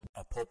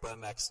Hope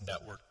MX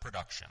Network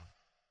production.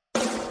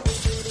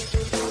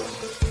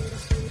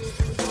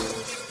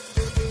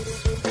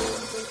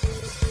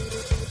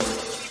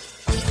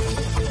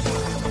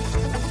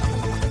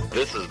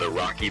 This is the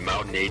Rocky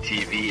Mountain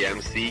ATV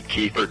MC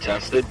Kiefer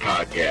Tested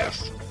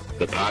Podcast.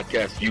 The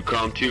podcast you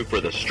come to for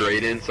the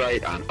straight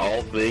insight on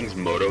all things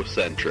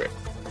moto-centric.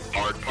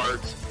 Hard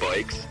parts,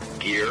 bikes,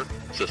 gear,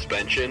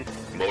 suspension,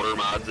 motor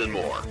mods, and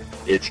more.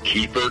 It's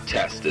Kiefer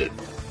Tested.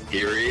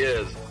 Here he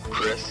is,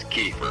 Kris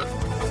Kiefer.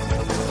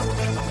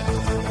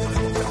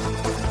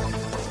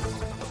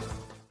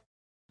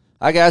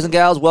 Hi, guys and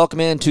gals. Welcome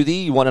in to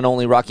the one and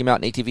only Rocky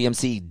Mountain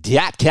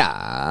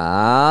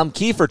ATVMC.com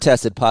Kiefer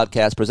Tested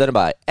Podcast presented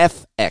by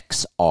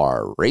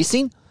FXR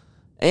Racing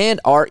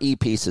and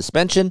REP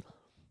Suspension.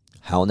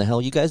 How in the hell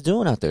are you guys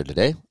doing out there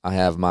today? I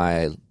have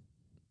my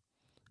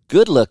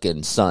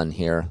good-looking son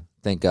here.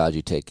 Thank God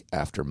you take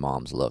after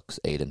mom's looks,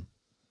 Aden.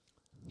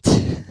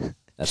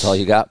 That's all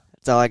you got?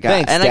 That's all I got.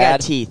 Thanks, and Dad. I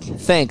got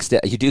teeth. Thanks,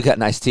 Dad. You do got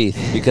nice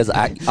teeth because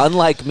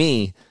unlike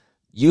me,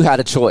 you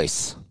had a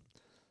choice.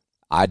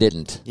 I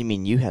didn't. You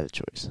mean you had a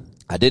choice?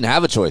 I didn't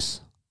have a choice.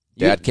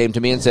 Dad came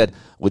to me and said,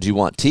 would you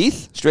want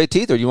teeth, straight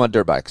teeth, or you want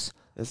dirt bikes?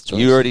 That's the choice.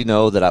 You already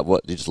know that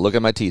you just look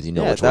at my teeth. You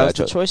know which one I chose.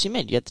 That was the choice you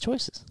made. You had the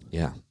choices.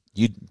 Yeah.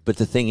 But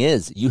the thing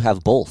is, you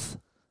have both.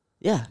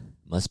 Yeah.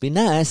 Must be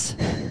nice.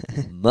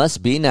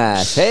 Must be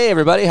nice. Hey,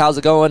 everybody. How's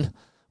it going?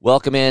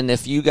 Welcome in.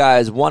 If you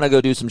guys want to go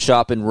do some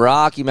shopping,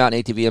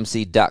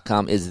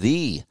 RockyMountainATVMC.com is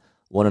the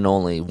one and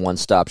only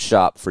one-stop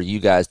shop for you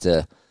guys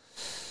to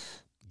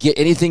get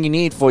anything you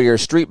need for your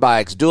street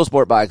bikes, dual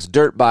sport bikes,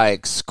 dirt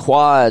bikes,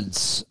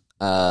 quads,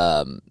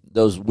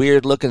 those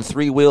weird-looking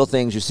three-wheel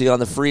things you see on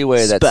the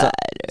freeway.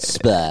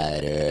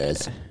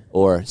 Spiders.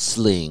 Or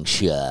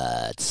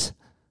slingshots.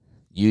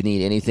 You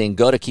need anything,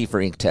 go to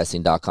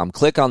KieferInkTesting.com.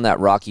 Click on that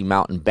Rocky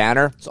Mountain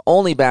banner. It's the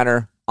only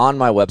banner on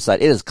my website.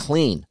 It is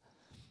clean.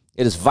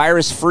 It is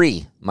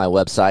virus-free, my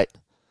website.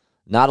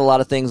 Not a lot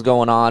of things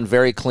going on.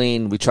 Very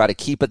clean. We try to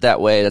keep it that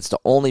way. That's the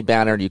only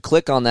banner. You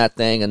click on that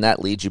thing, and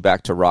that leads you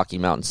back to Rocky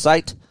Mountain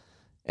site.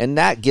 And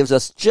that gives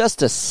us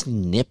just a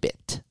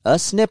snippet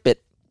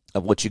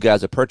of what you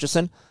guys are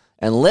purchasing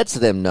and lets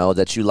them know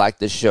that you like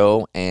this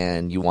show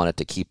and you want it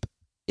to keep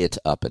it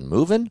up and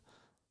moving.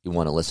 You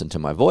want to listen to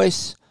my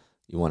voice.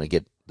 You want to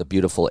get the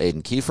beautiful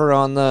Aden Kiefer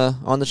on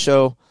the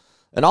show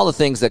and all the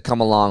things that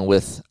come along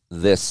with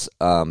this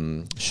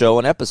show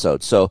and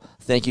episode. So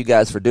thank you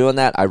guys for doing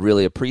that. I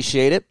really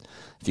appreciate it.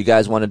 If you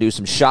guys want to do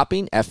some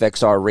shopping,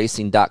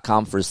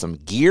 FXRRacing.com for some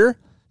gear.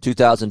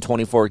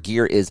 2024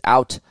 gear is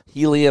out.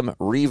 Helium,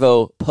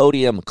 Revo,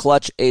 Podium,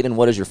 Clutch. Aden,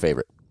 what is your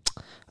favorite?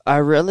 I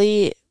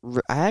really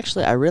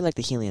like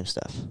the helium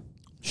stuff.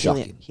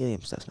 Shocking.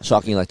 Helium stuff.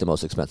 Shocking, like the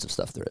most expensive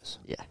stuff there is.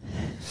 Yeah.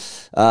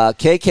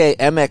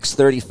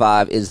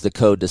 KKMX35 is the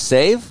code to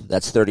save.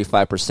 That's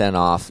 35%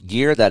 off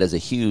gear. That is a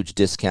huge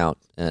discount,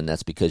 and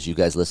that's because you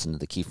guys listen to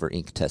the Kiefer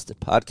Ink Tested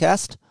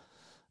podcast.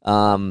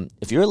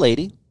 If you're a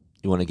lady,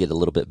 you want to get a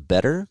little bit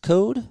better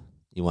code,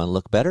 you want to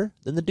look better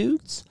than the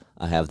dudes,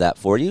 I have that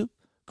for you.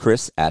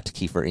 Kris at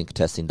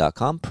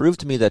KieferInkTesting.com. Prove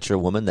to me that you're a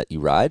woman, that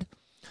you ride,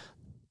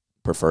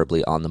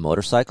 preferably on the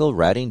motorcycle,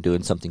 riding,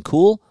 doing something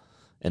cool.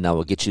 And I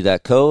will get you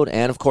that code.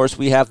 And, of course,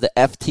 we have the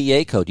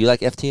FTA code. Do you like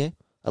FTA?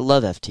 I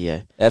love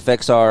FTA.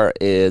 FXR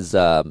is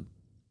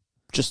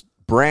just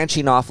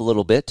branching off a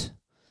little bit.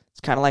 It's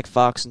kind of like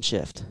Fox and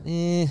Shift.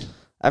 I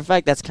feel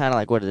like that's kind of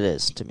like what it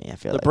is to me, I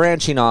feel like.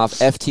 Branching off,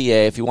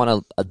 FTA, if you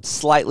want a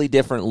slightly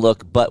different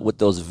look, but with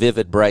those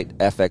vivid, bright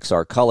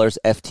FXR colors,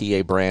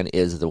 FTA brand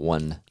is the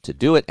one to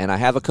do it. And I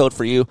have a code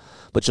for you,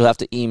 but you'll have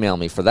to email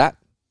me for that.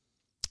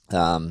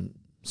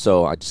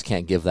 So I just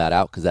can't give that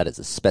out because that is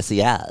a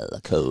special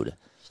code.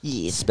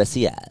 Yes.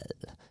 Special.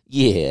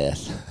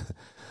 Yes.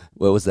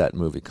 What was that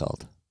movie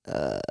called?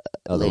 The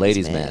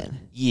Ladies'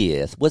 Man.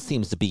 Yes. What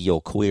seems to be your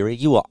query?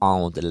 You are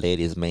on the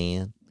Ladies'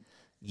 Man.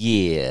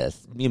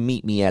 Yes. You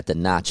meet me at the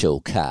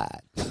Nacho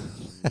Cot.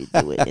 You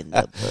do it in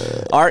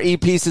the bud.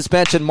 REP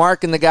Suspension,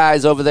 Mark and the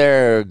guys over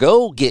there.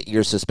 Go get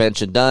your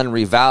suspension done.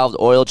 Revalved,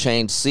 oil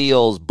change,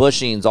 seals,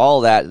 bushings,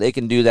 all that. They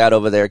can do that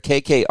over there.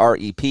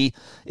 KKREP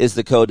is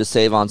the code to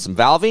save on some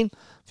valving.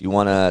 If you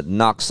want to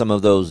knock some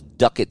of those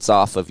ducats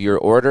off of your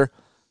order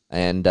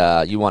and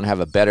you want to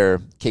have a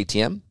better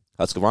KTM,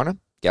 Husqvarna,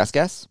 Gas,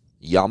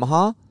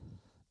 Yamaha,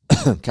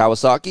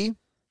 Kawasaki,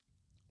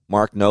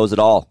 Mark knows it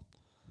all.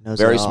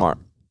 Very smart.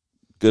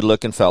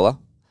 Good-looking fella.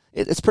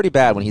 It's pretty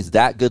bad when he's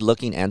that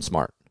good-looking and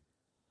smart.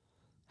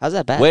 How's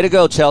that bad? Way to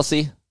go,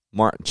 Chelsea.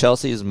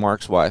 Chelsea is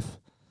Mark's wife.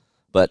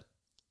 But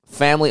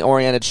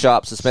family-oriented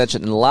shop,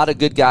 suspension, and a lot of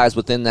good guys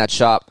within that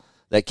shop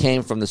that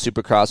came from the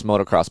Supercross,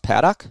 Motocross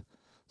paddock.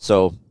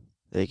 So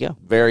there you go.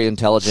 Very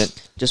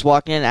intelligent. Just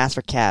walk in and ask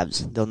for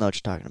cabs. They'll know what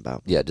you're talking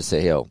about. Yeah, just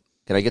say, yo,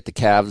 can I get the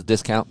calves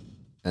discount?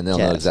 And they'll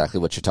know exactly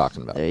what you're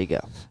talking about. There you go.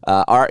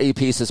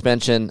 REP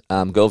Suspension,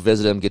 go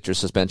visit them, get your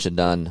suspension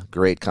done.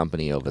 Great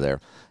company over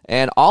there.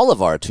 And all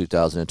of our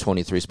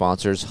 2023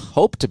 sponsors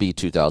hope to be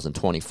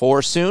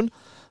 2024 soon.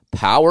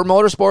 Power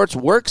Motorsports,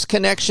 Works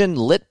Connection,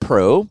 Lit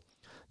Pro.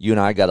 You and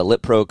I got a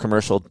Lit Pro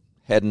commercial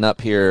heading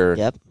up here.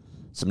 Yep.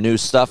 Some new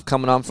stuff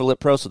coming on for Lit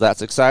Pro, so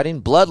that's exciting.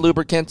 Blood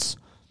lubricants.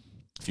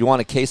 If you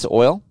want a case of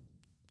oil,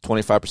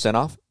 25%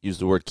 off. Use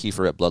the word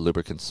Kiefer at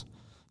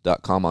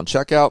bloodlubricants.com on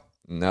checkout,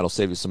 and that'll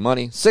save you some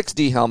money.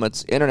 6D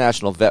helmets,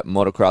 International Vet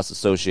Motocross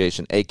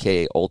Association,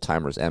 a.k.a.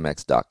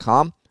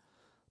 oldtimersmx.com.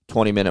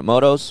 20-minute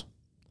motos.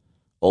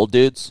 Old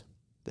dudes.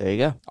 There you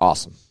go.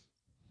 Awesome.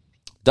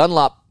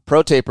 Dunlop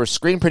Pro Taper,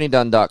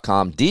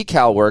 screenprintingdone.com,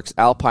 Decal Works,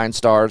 Alpine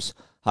Stars,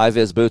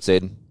 high-vis boots,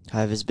 Aiden.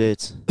 High-vis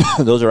boots.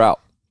 Those are out.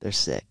 They're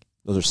sick.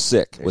 Those are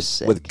sick. They're with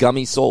sick. With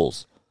gummy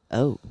soles.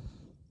 Oh.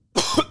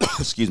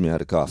 Excuse me, I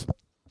had a cough.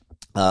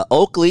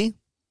 Oakley,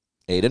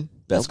 Aiden,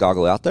 best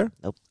goggle out there.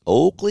 Nope.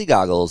 Oakley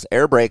goggles,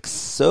 air brakes,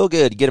 so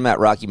good. You get them at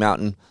Rocky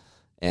Mountain.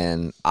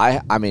 And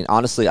I mean,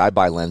 honestly, I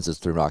buy lenses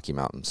through Rocky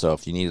Mountain. So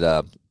if you need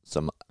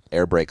some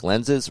air brake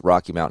lenses,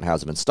 Rocky Mountain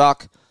has them in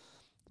stock.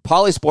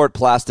 Polysport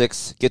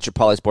plastics, get your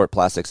Polysport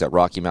plastics at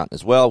Rocky Mountain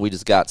as well. We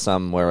just got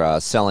some. We're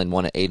selling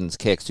one of Aiden's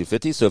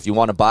KX250. So if you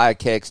want to buy a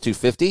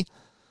KX250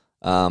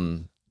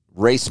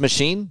 race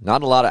machine,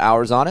 not a lot of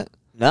hours on it.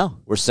 No.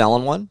 We're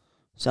selling one.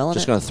 Selling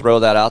Just it. going to throw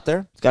that out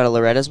there. It's got a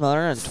Loretta's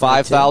motor and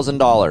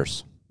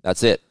 $5,000.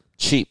 That's it.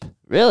 Cheap.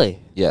 Really?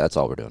 Yeah, that's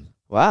all we're doing.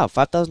 Wow,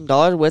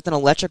 $5,000 with an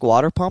electric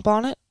water pump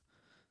on it?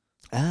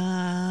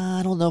 I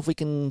don't know if we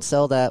can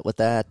sell that with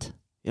that.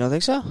 You don't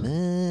think so?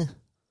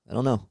 I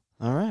don't know.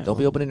 All right. Don't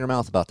be opening your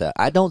mouth about that.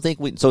 I don't think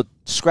we... So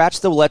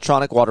scratch the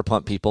electronic water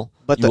pump, people.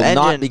 But you the will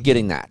engine, not be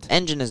getting that.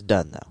 Engine is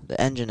done, though.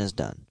 The engine is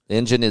done. The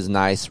engine is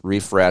nice,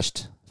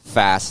 refreshed,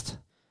 fast,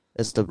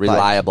 It's the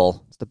reliable.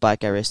 Bike. It's the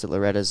bike I raced at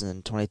Loretta's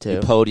in 22. You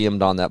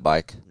podiumed on that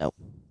bike. Nope.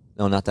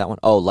 No, not that one.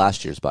 Oh,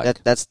 last year's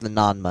bike. That's the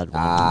non-mud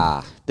one.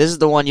 Ah. This is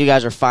the one you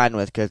guys are fine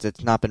with because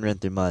it's not been ridden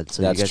through mud.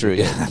 So That's you guys true. Are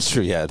good. Yeah, that's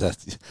true. Yeah,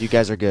 that's, You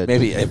guys are good.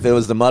 maybe if it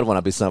was the mud one,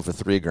 I'd be selling for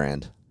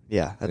 $3,000.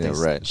 Yeah, I Yeah, think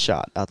right.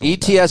 shot out the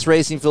window. ETS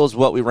racing fuel is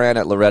what we ran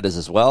at Loretta's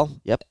as well.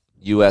 Yep.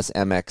 US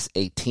MX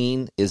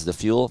 18 is the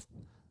fuel.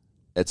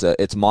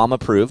 It's mom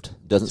approved.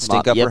 Doesn't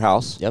stink up yep. her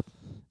house. Yep.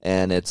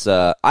 And it's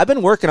I've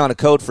been working on a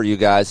code for you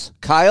guys.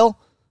 Kyle,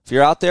 if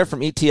you're out there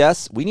from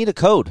ETS, we need a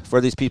code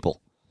for these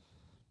people.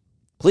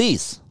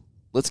 Please,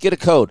 let's get a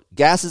code.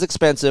 Gas is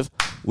expensive.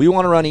 We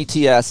want to run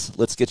ETS.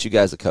 Let's get you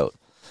guys a code.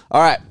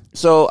 All right.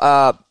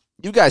 So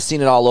you guys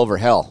seen it all over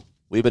hell.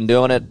 We've been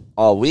doing it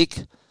all week.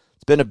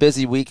 It's been a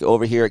busy week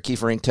over here at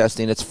Kiefer Inc.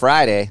 Testing. It's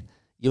Friday.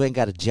 You ain't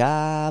got a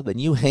job and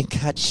you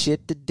ain't got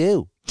shit to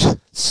do.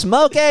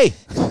 Smokey!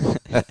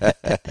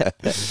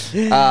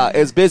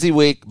 It's busy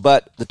week,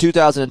 but the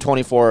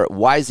 2024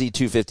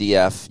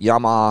 YZ250F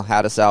Yamaha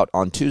had us out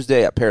on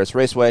Tuesday at Paris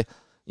Raceway.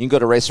 You can go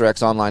to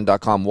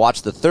racerxonline.com,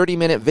 watch the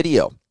 30-minute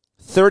video.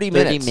 30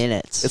 minutes. 30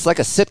 minutes. It's like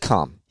a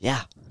sitcom.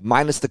 Yeah.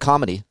 Minus the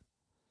comedy.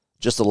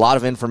 Just a lot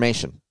of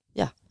information.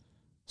 Yeah.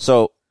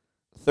 So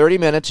 30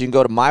 minutes. You can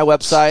go to my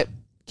website,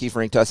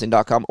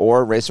 kieferinctesting.com,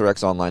 or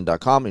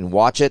racerxonline.com and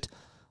watch it.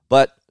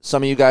 But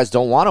some of you guys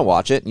don't want to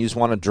watch it, and you just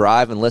want to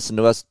drive and listen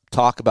to us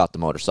talk about the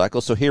motorcycle.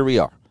 So here we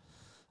are.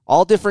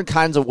 All different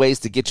kinds of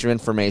ways to get your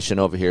information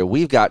over here.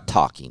 We've got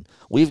talking.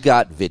 We've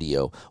got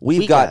video.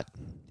 We've got,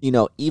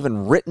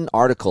 even written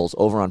articles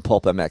over on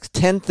Pulp MX.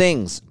 10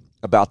 things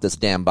about this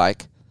damn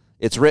bike.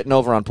 It's written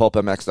over on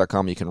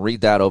pulpmx.com. You can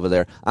read that over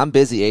there. I'm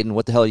busy, Aiden.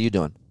 What the hell are you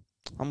doing?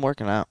 I'm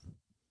working out.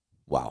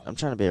 Wow. I'm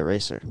trying to be a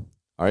racer.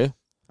 Are you?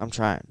 I'm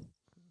trying.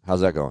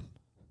 How's that going?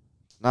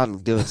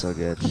 Not doing so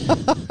good.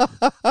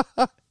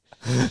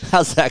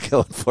 How's that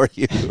going for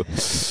you?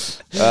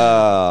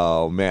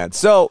 Oh, man.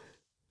 So,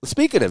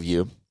 speaking of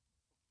you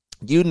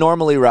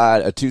normally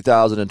ride a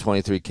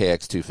 2023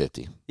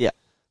 KX250. Yeah.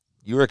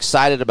 You were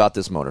excited about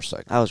this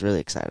motorcycle. I was really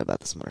excited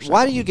about this motorcycle.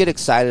 Why do you get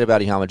excited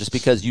about a Yamaha? Just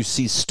because you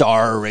see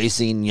Star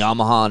Racing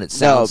Yamaha and it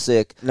sounds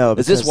sick? No.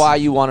 Is this why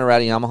you want to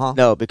ride a Yamaha?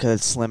 No, because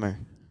it's slimmer.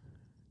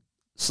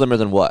 Slimmer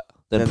than what?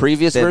 Than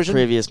previous version?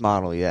 Previous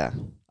model, yeah.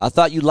 I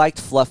thought you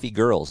liked fluffy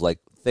girls, like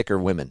thicker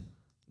women.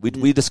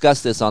 We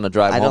discussed this on the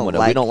drive home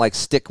window. We don't like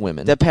stick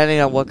women. Depending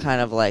on what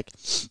kind of,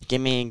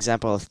 give me an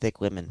example of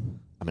thick women.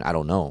 I mean, I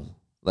don't know.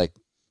 Like,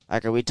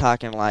 are we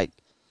talking I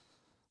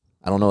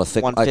don't know, a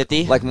thick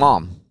 150? Like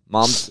mom.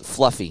 Mom's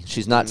fluffy.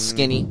 She's not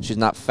skinny. She's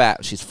not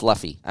fat. She's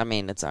fluffy. I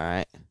mean, it's all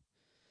right.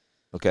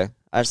 Okay.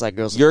 I just like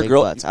girls Your with big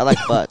girl- butts. I like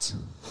butts.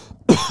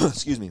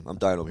 Excuse me. I'm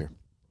dying over here.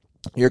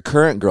 Your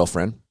current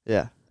girlfriend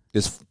Yeah.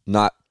 is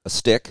not a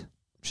stick.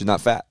 She's not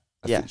fat.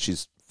 Yeah.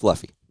 She's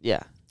fluffy.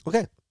 Yeah.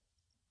 Okay.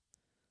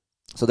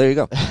 So there you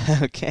go.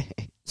 Okay.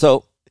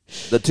 So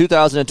the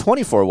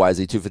 2024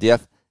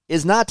 YZ250F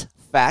is not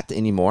fat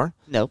anymore.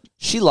 Nope.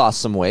 She lost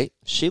some weight.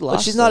 She lost.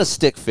 But she's not a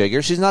stick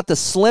figure. She's not the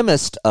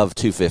slimmest of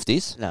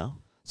 250s. No.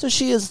 So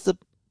she is the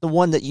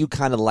one that you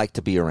kind of like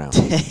to be around.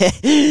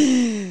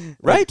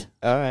 Right?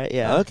 All right.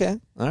 Yeah. Okay.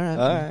 All right.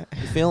 All right.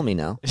 You feel me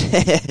now.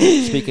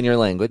 Speaking your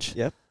language.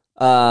 Yep.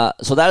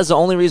 So that is the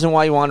only reason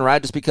why you want to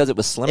ride, just because it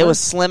was slimmer? It was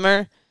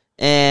slimmer,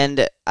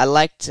 and I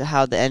liked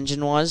how the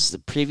engine was the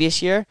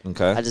previous year.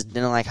 Okay. I just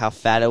didn't like how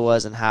fat it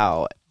was and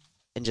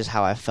just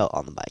how I felt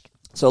on the bike.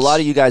 So a lot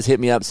of you guys hit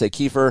me up and say,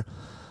 Kiefer,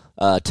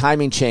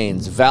 timing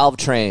chains, valve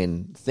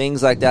train,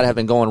 things like that have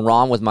been going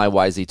wrong with my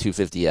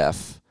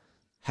YZ250F.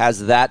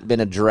 Has that been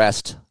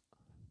addressed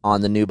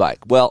on the new bike?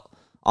 Well,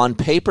 on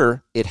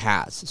paper, it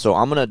has. So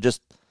I'm going to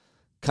just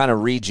kind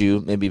of read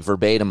you maybe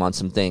verbatim on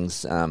some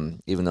things,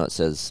 even though it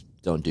says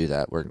don't do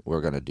that.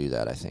 We're going to do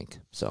that, I think.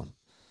 So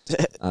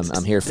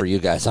I'm here for you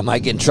guys. I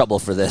might get in trouble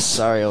for this.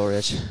 Sorry, old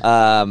Rich.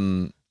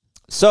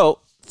 So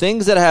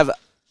things that have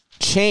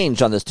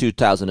changed on this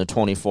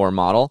 2024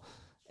 model,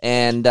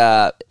 and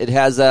it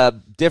has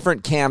a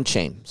different cam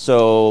chain.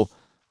 So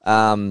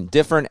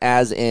different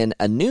as in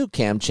a new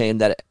cam chain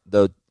that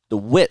the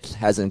width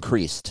has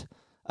increased.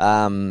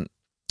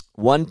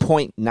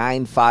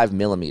 1.95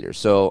 millimeters.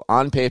 So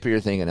on paper, you're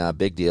thinking,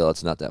 big deal.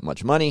 It's not that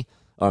much money,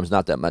 or it's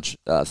not that much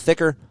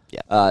thicker.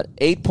 Yeah.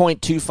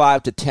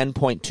 8.25 to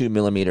 10.2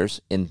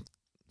 millimeters in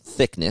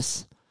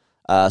thickness.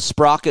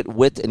 Sprocket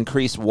width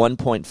increased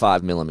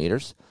 1.5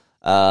 millimeters.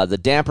 The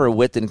damper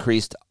width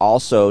increased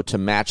also to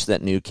match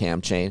that new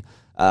cam chain.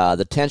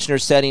 The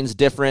tensioner settings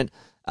different.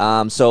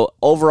 So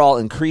overall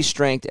increased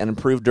strength and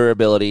improved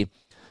durability.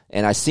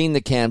 And I've seen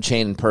the cam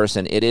chain in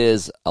person. It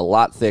is a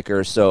lot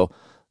thicker. So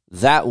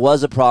that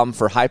was a problem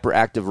for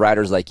hyperactive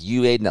riders like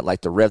you, Aden, that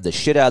like to rev the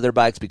shit out of their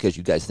bikes because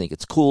you guys think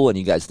it's cool and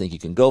you guys think you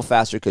can go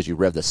faster because you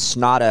rev the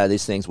snot out of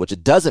these things, which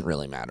it doesn't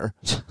really matter.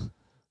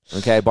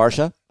 Okay,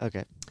 Barsha?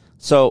 Okay.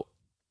 So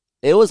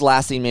it was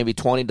lasting maybe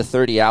 20 to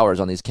 30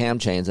 hours on these cam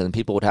chains, and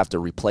people would have to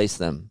replace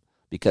them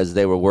because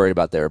they were worried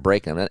about they were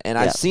breaking them. And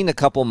I've seen a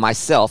couple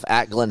myself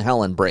at Glen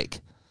Helen break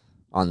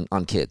on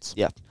kids.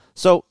 Yeah.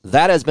 So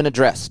that has been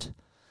addressed.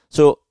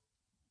 So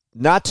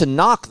not to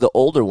knock the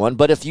older one,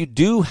 but if you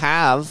do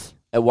have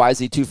a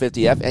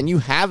YZ250F and you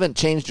haven't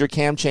changed your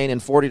cam chain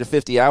in 40 to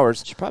 50 hours,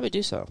 You should probably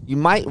do so. you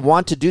might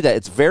want to do that.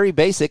 It's very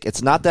basic.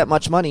 It's not that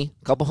much money,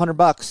 a couple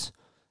 $100,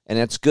 and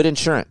it's good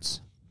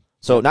insurance.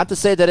 So not to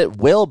say that it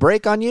will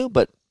break on you,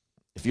 but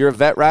if you're a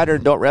vet rider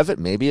and don't rev it,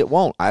 maybe it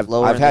won't. I've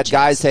had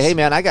guys say, hey,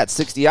 man, I got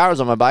 60 hours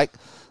on my bike.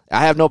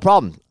 I have no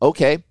problem.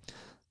 Okay.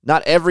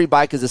 Not every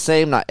bike is the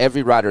same. Not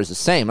every rider is the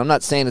same. I'm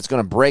not saying it's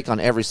going to break on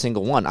every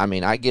single one. I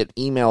mean, I get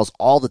emails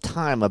all the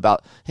time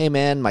about, hey,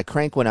 man, my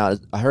crank went out.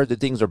 I heard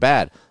that things are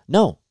bad.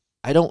 No,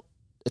 I don't.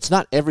 It's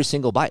not every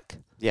single bike.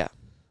 Yeah.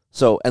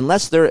 So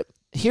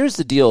here's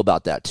the deal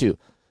about that, too.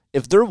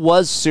 If there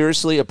was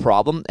seriously a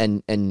problem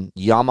and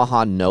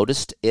Yamaha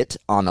noticed it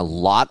on a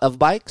lot of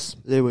bikes,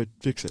 They would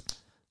fix it.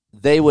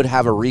 they would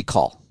have a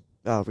recall.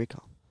 Oh,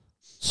 recall.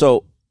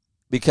 So,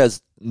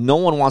 because no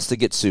one wants to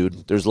get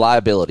sued, there's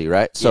liability,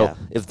 right? So,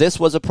 if this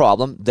was a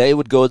problem, they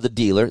would go to the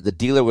dealer. The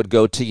dealer would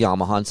go to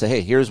Yamaha and say,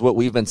 hey, here's what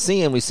we've been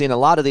seeing. We've seen a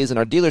lot of these in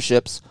our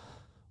dealerships.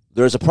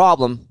 There's a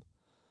problem.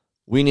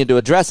 We need to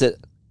address it,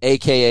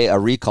 a.k.a. a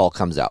recall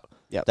comes out.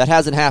 Yep. That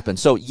hasn't happened.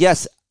 So,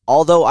 yes,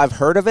 although I've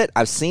heard of it,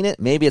 I've seen it,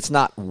 maybe it's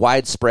not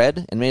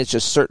widespread, and maybe it's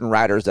just certain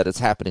riders that it's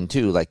happening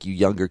to, like you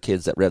younger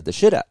kids that rev the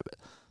shit out of it.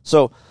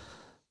 So,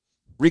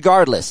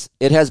 regardless,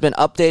 it has been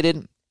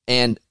updated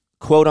and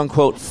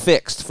quote-unquote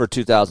fixed for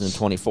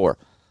 2024.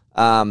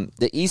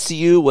 The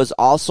ECU was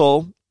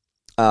also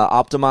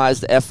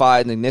optimized. The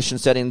FI and the ignition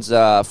settings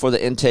for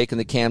the intake and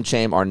the cam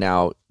chain are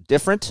now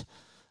different.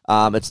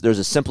 There's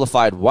a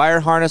simplified wire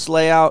harness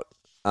layout.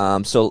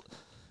 So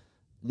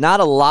not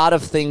a lot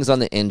of things on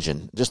the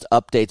engine, just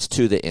updates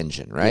to the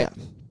engine, right?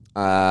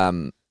 Yeah.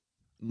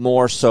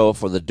 More so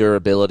for the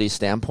durability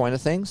standpoint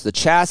of things. The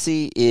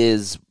chassis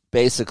is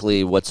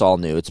basically what's all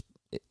new.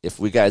 If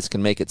we guys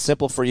can make it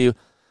simple for you,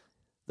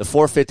 the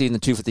 450 and the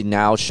 250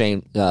 now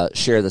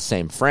share the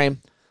same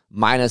frame,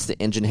 minus the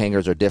engine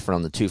hangers are different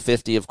on the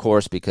 250, of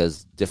course,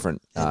 because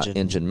different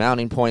engine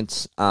mounting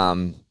points.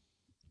 So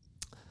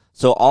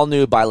all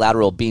new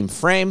bilateral beam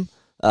frame,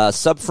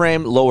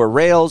 subframe, lower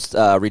rails,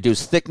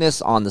 reduced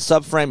thickness on the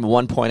subframe,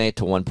 1.8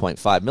 to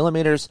 1.5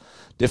 millimeters,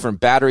 different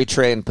battery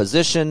tray and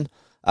position.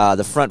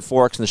 The front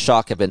forks and the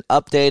shock have been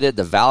updated.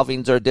 The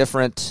valvings are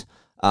different.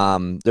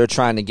 They're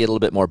trying to get a little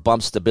bit more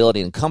bump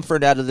stability and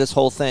comfort out of this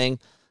whole thing.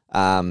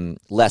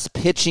 Less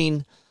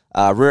pitching.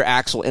 Rear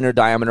axle inner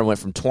diameter went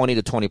from 20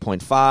 to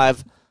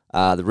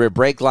 20.5. The rear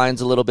brake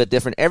line's a little bit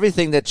different.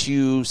 Everything that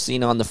you've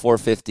seen on the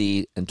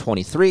 450 and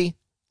 23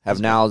 have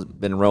now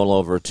been rolled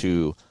over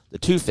to the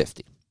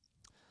 250.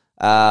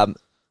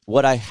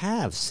 What I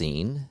have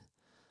seen,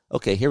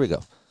 okay, here we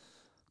go.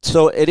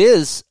 So it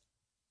is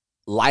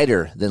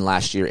lighter than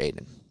last year,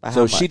 Aden.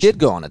 So she did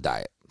go on a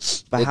diet.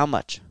 By how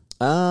much?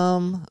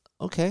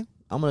 Okay.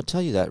 I'm going to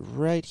tell you that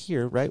right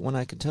here, right when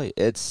I can tell you.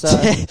 It's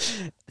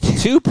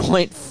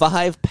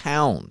 2.5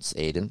 pounds,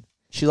 Aden.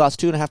 She lost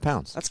 2.5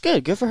 pounds. That's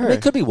good. Good for her. I mean,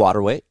 it could be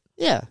water weight.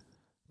 Yeah.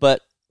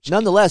 But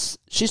nonetheless,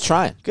 she's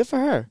trying. Good for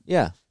her.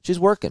 Yeah. She's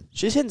working.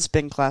 She's hitting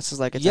spin classes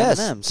like it's yes.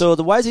 M&M's. So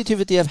the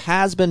YZ250F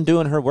has been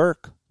doing her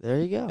work. There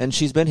you go. And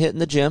she's been hitting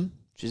the gym.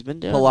 She's been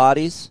doing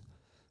Pilates.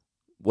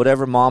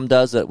 Whatever mom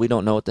does that we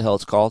don't know what the hell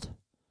it's called.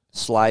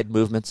 Slide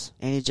movements.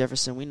 Annie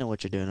Jefferson, we know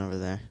what you're doing over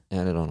there.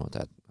 And I don't know what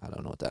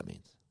that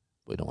means.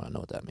 We don't want to know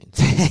what that means.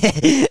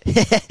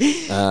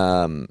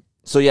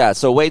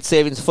 So weight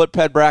savings, foot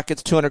ped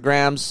brackets, 200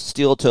 grams,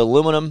 steel to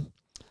aluminum.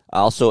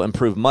 Also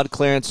improved mud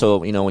clearance, so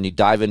when you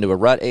dive into a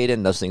rut,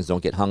 Aden, those things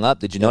don't get hung up.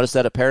 Did you notice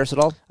that at Paris at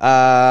all?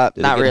 Not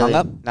really. Hung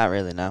up? Not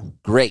really, no.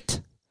 Great.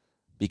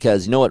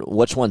 Because you know what?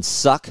 Which ones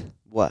suck?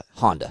 What?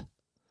 Honda.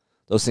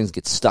 Those things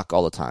get stuck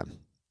all the time.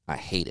 I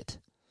hate it.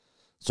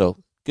 So,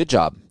 good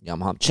job,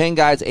 Yamaha. Chain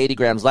guides, 80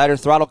 grams lighter.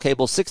 Throttle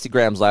cable, 60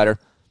 grams lighter.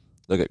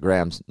 Look at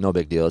grams. No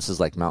big deal. This is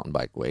like mountain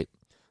bike weight.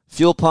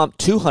 Fuel pump,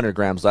 200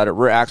 grams lighter.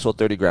 Rear axle,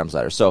 30 grams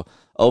lighter. So,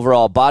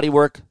 overall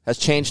bodywork has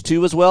changed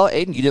too as well.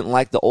 Aden, you didn't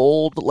like the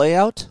old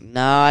layout?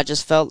 No, I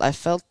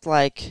felt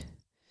like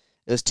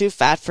it was too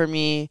fat for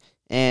me,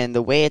 and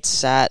the way it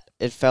sat,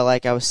 it felt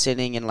like I was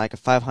sitting in like a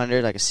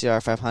 500, like a CR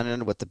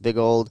 500 with the big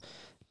old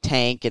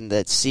tank, and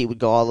the seat would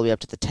go all the way up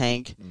to the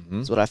tank.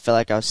 That's what I felt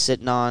like I was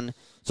sitting on.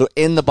 So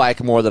in the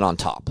bike more than on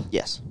top?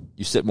 Yes.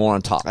 You sit more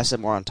on top. I sit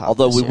more on top.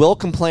 Although we will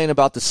complain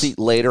about the seat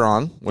later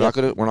on. We're not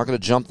gonna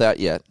jump that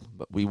yet,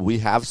 but we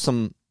have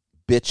some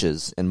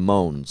bitches and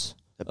moans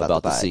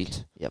about the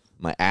seat. Yep.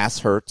 My ass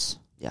hurts.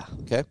 Yeah.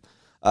 Okay.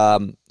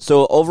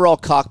 So overall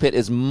cockpit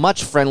is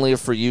much friendlier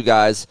for you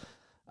guys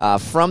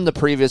from the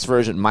previous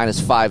version,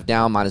 -5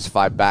 down,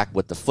 -5 back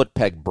with the foot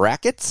peg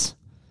brackets.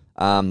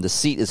 The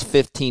seat is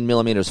 15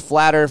 millimeters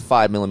flatter,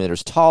 5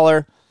 millimeters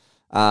taller,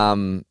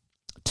 10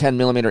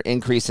 millimeter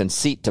increase in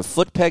seat to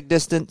foot peg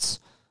distance.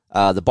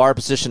 The bar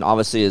position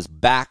obviously is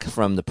back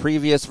from the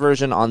previous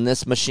version on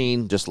this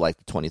machine, just like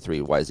the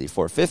 23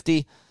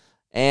 YZ450.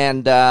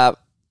 And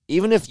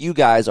even if you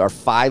guys are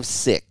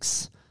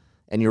 5'6",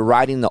 and you're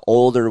riding the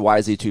older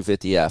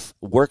YZ250F,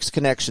 Works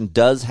Connection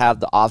does have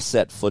the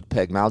offset foot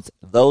peg mounts.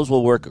 Those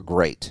will work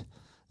great.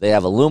 They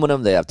have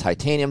aluminum, they have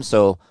titanium,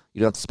 so you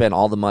don't have to spend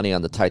all the money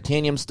on the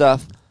titanium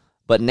stuff.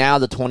 But now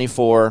the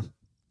 24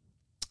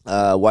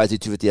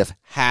 YZ250F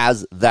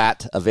has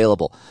that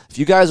available. If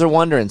you guys are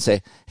wondering,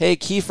 say, hey,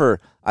 Kiefer,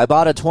 I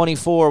bought a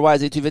 24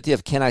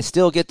 YZ250F. Can I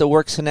still get the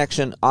Works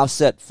Connection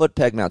offset foot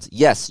peg mounts?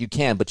 Yes, you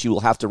can, but you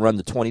will have to run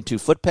the 22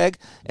 foot peg,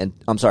 and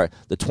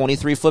the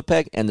 23 foot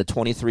peg and the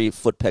 23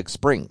 foot peg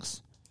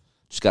springs.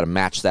 Just got to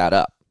match that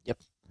up. Yep.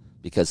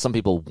 Because some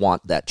people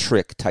want that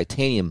trick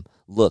titanium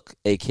look,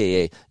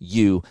 a.k.a.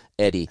 you,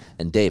 Eddie,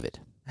 and David.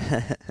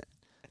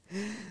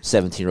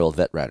 17-year-old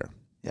vet rider.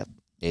 Yep.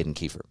 Aden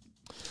Kiefer.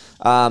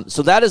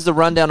 So that is the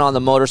rundown on the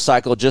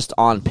motorcycle just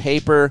on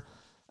paper.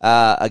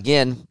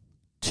 Again,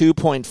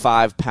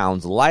 2.5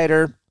 pounds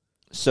lighter.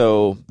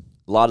 So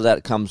a lot of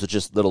that comes with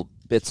just little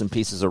bits and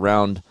pieces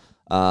around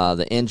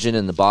the engine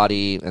and the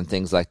body and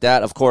things like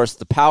that. Of course,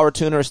 the power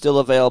tuner is still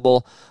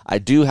available. I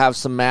do have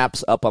some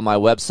maps up on my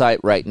website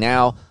right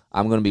now.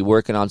 I'm going to be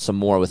working on some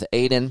more with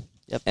Aden.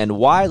 Yep. And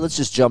why? Let's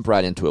just jump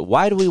right into it.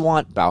 Why do we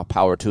want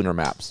power tuner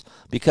maps?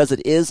 Because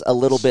it is a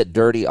little bit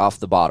dirty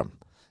off the bottom.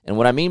 And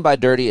what I mean by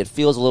dirty, it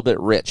feels a little bit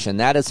rich, and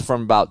that is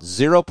from about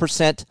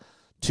 0%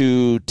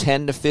 to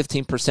 10 to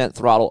 15%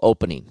 throttle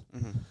opening.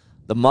 Mm-hmm.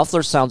 The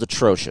muffler sounds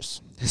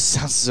atrocious. It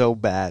sounds so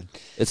bad.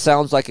 It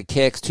sounds like a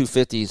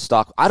KX250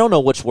 stock. I don't know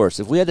which worse.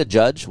 If we had to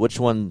judge which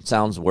one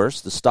sounds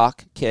worse, the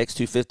stock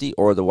KX250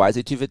 or the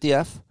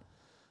YZ250F,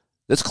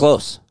 it's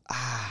close.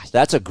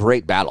 That's a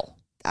great battle.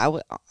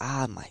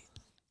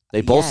 They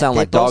both sound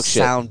like dog shit. They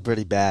both sound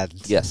pretty bad.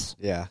 Yes.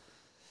 Yeah.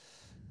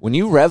 When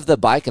you rev the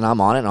bike and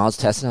I'm on it and I was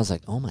testing, I was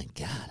like, oh my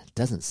God, it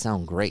doesn't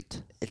sound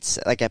great. It's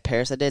like at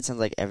Paris I did, it sounds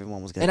like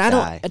everyone was going to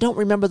die. I don't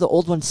remember the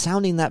old one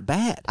sounding that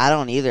bad. I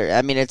don't either.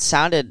 I mean, it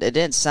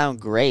didn't sound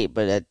great,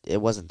 but it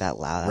wasn't that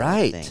loud,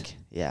 right. I think.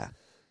 Yeah.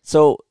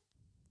 So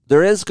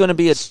there is going to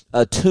be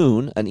a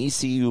tune, an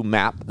ECU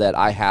map that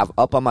I have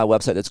up on my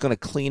website that's going to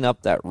clean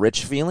up that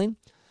rich feeling.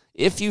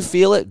 If you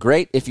feel it,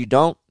 great. If you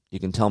don't, you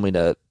can tell me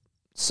to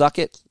suck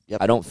it.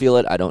 Yep. I don't feel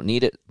it. I don't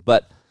need it.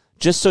 But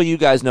just so you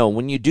guys know,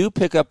 when you do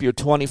pick up your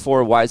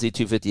 24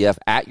 YZ250F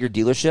at your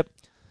dealership,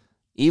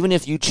 even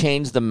if you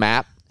change the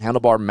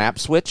handlebar map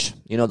switch,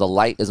 the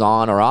light is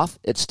on or off,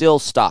 it's still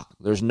stock.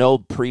 There's no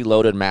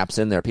preloaded maps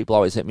in there. People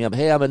always hit me up,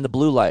 hey, I'm in the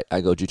blue light. I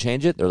go, did you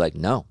change it? They're like,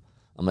 no.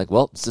 I'm like,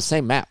 well, it's the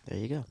same map. There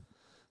you go.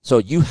 So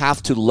you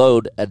have to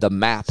load the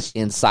map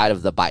inside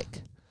of the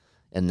bike.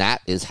 And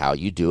that is how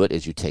you do it,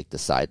 is you take the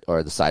side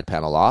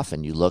panel off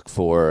and you look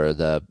for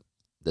the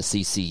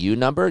CCU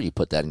number. You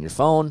put that in your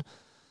phone,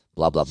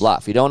 blah, blah, blah.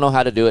 If you don't know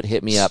how to do it,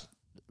 hit me up.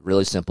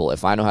 Really simple.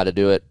 If I know how to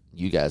do it,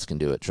 you guys can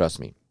do it. Trust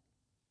me.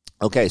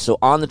 Okay, so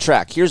on the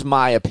track, here's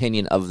my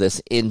opinion of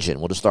this engine.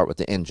 We'll just start with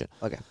the engine.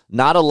 Okay.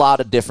 Not a lot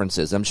of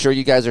differences. I'm sure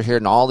you guys are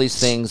hearing all these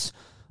things.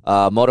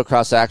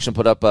 Motocross Action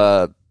put up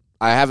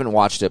I haven't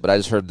watched it, but I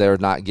just heard they're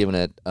not giving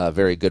it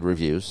very good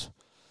reviews.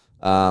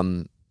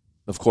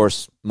 Of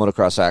course,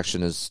 Motocross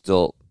Action is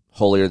still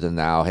holier than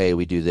thou. Hey,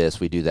 we do this,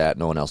 we do that.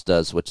 No one else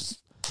does, which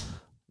is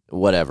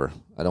whatever.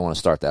 I don't want to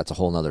start that. It's a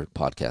whole other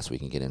podcast we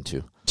can get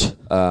into.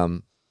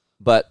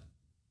 But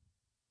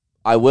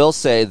I will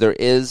say there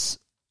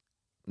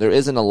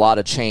isn't a lot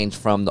of change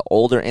from the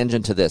older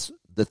engine to this.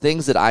 The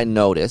things that I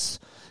notice,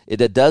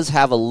 it does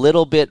have a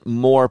little bit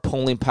more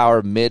pulling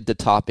power mid to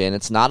top end.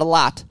 It's not a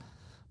lot,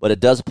 but it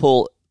does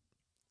pull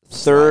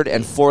third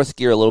and fourth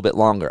gear a little bit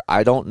longer.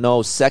 I don't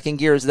know second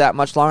gear is that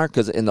much longer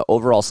because in the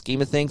overall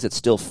scheme of things, it's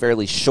still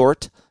fairly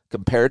short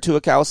compared to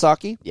a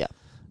Kawasaki. Yeah.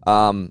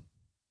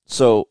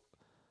 So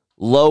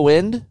low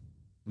end,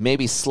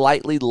 maybe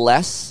slightly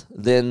less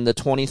than the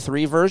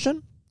 23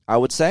 version, I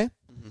would say.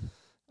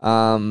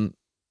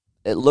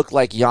 It looked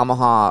like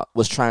Yamaha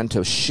was trying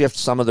to shift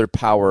some of their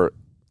power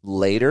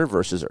later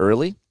versus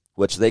early,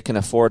 which they can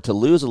afford to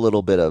lose a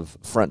little bit of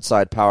front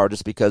side power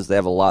just because they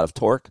have a lot of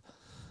torque.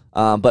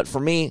 But for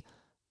me,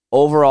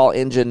 overall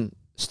engine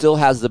still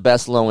has the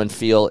best low end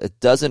feel. It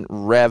doesn't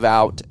rev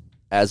out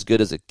as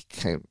good as a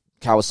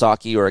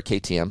Kawasaki or a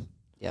KTM.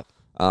 Yep.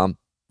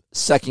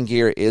 Second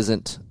gear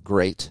isn't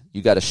great.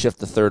 You got to shift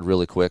the third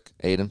really quick,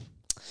 Aden.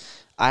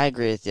 I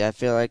agree with you. I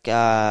feel like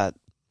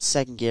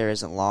second gear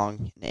isn't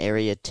long. In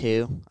area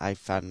 2, I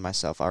found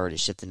myself already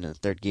shifting to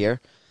third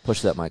gear.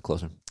 Push that mic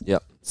closer.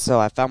 Yep. So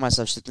I found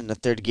myself shifting to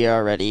third gear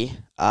already.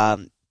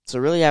 So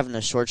really having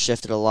to short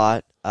shift it a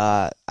lot.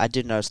 I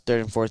did notice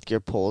third and fourth gear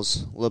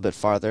pulls a little bit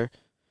farther.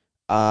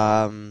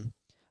 But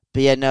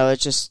yeah, no,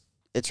 it's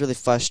really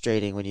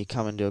frustrating when you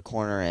come into a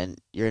corner and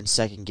you're in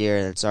second gear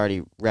and it's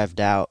already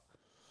revved out.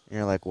 And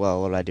you're like,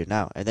 well, what do I do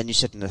now? And then you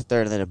shift into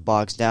third and then it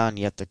bogs down and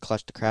you have to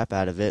clutch the crap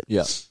out of it.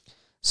 Yeah.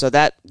 So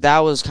that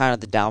was kind of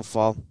the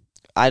downfall.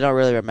 I don't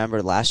really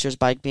remember last year's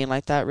bike being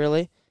like that,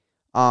 really.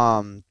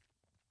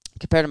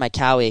 Compared to my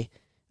Cowie,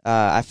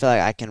 I feel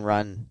like I can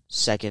run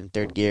second,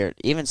 third gear.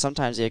 Even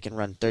sometimes I can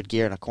run third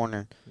gear in a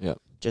corner. Yeah.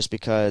 Just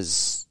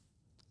because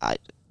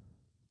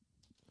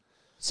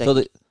So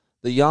the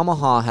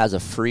Yamaha has a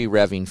free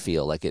revving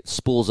feel, like it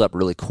spools up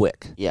really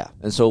quick. Yeah.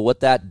 And so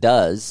what that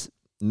does,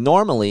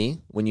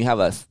 normally when you have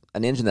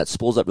an engine that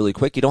spools up really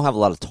quick, you don't have a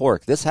lot of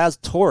torque. This has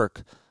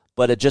torque,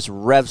 but it just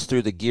revs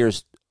through the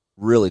gears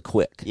really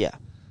quick. Yeah.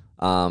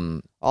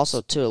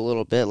 Also, too, a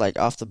little bit, like,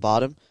 off the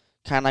bottom,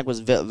 kind of like what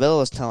Villa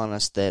was telling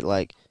us that,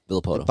 like,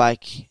 Villapoto. the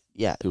bike,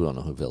 yeah. People don't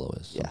know who Villa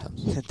is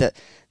sometimes. Yeah.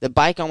 the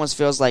bike almost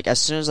feels like, as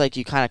soon as, like,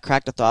 you kind of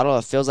crack the throttle,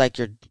 it feels like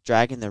you're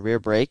dragging the rear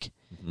brake.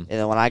 Mm-hmm. And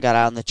then when I got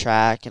out on the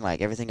track and,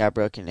 like, everything got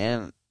broken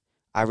in,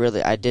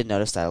 I did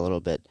notice that a little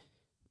bit,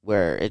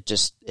 where it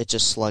just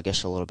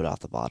sluggish a little bit off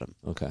the bottom.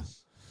 Okay.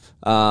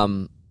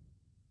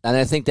 And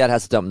I think that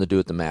has something to do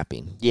with the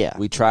mapping. Yeah.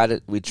 We tried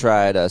it. We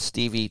tried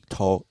Stevie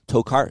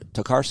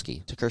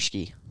Tokarski.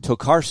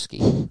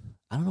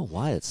 I don't know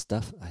why it's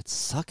stuff. I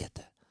suck at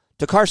that.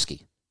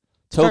 Tokarski.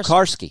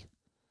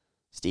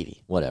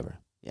 Stevie. Whatever.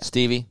 Yeah.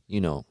 Stevie,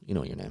 you know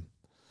your name.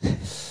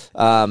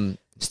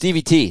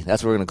 Stevie T.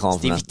 That's what we're going to call him.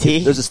 Stevie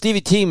T. There's a Stevie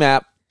T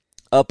map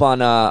up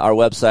on our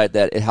website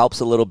that it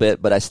helps a little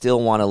bit, but I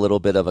still want a little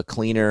bit of a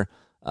cleaner,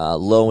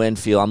 low-end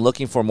feel. I'm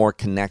looking for more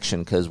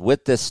connection because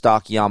with this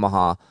stock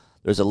Yamaha,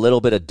 there's a little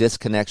bit of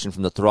disconnection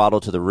from the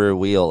throttle to the rear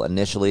wheel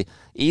initially.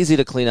 Easy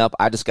to clean up.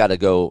 I just got to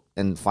go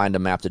and find a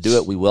map to do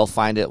it. We will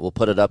find it. We'll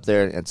put it up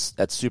there.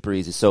 That's super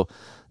easy. So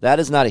that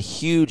is not a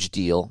huge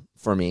deal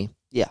for me.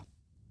 Yeah.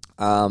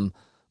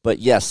 But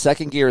yes,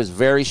 second gear is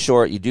very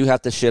short. You do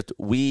have to shift.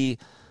 We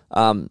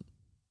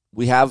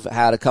have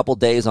had a couple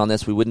days on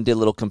this. We wouldn't do a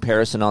little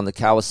comparison on the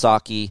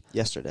Kawasaki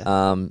yesterday.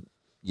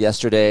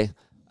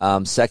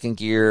 Second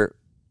gear,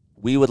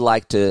 we would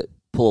like to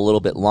pull a little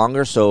bit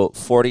longer. So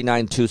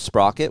 49 tooth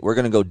sprocket. We're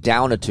going to go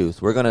down a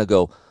tooth. We're going to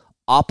go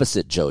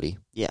opposite Jody.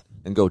 Yeah.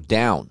 And go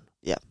down.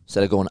 Yeah.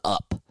 Instead of going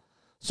up.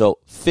 So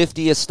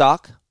 50 is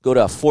stock. Go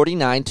to a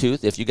 49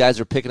 tooth. If you guys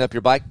are picking up your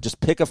bike, just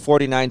pick a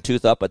 49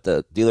 tooth up at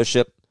the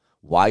dealership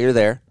while you're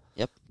there.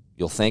 Yep.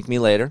 You'll thank me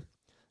later.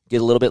 Get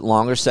a little bit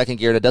longer second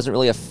gear. And it doesn't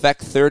really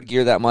affect third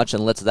gear that much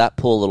and lets that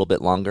pull a little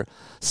bit longer.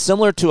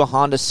 Similar to a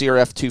Honda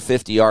CRF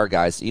 250R,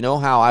 guys. You know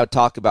how I would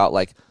talk about,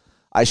 like,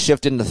 I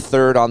shift into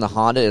third on the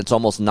Honda, and it's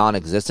almost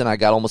non-existent. I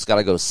almost got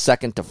to go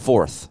second to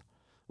fourth.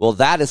 Well,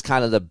 that is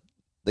kind of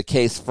the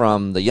case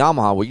from the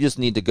Yamaha, where you just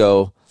need to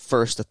go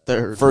first to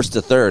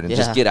third, and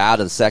just get out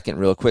of the second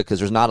real quick because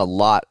there's not a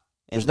lot.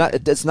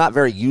 It's not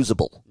very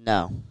usable.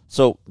 No.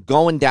 So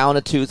going down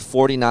a tooth,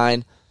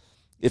 49.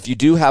 If you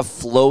do have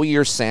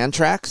flowier sand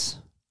tracks,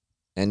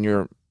 and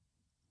you're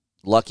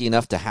lucky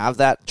enough to have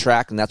that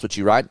track, and that's what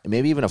you ride,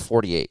 maybe even a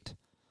 48.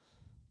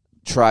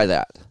 Try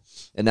that.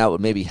 And that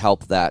would maybe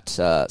help that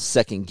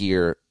second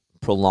gear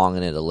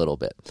prolonging it a little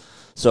bit.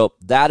 So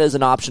that is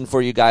an option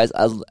for you guys,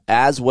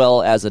 as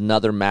well as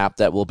another map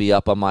that will be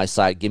up on my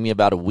site. Give me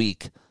about a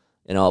week,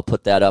 and I'll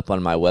put that up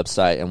on my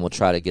website, and we'll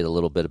try to get a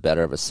little bit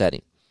better of a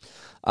setting.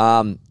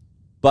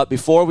 But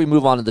before we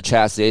move on to the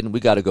chassis, Aiden,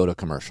 we got to go to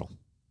commercial.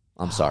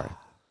 I'm sorry.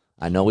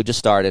 I know we just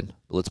started,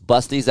 but let's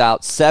bust these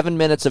out. 7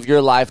 minutes of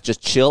your life.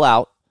 Just chill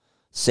out.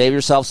 Save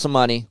yourself some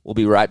money. We'll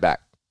be right back.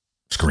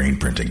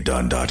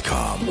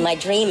 ScreenPrintingDone.com. My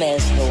dream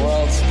is the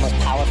world's most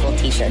powerful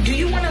t-shirt. Do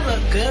you want to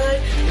look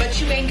good, but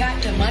you ain't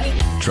got the money?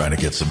 Trying to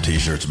get some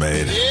t-shirts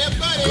made? Yeah,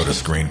 buddy. Go to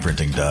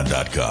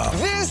ScreenPrintingDone.com.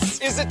 This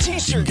is a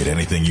t-shirt. You can get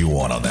anything you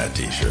want on that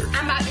t-shirt.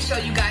 I'm about to show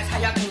you guys how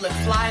y'all can look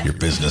fly. Your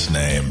business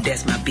name.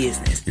 That's my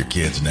business. Your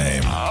kid's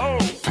name. Oh,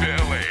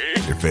 Billy.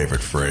 Your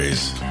favorite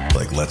phrase,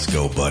 like "Let's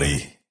go,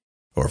 buddy,"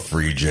 or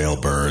 "Free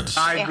jailbirds."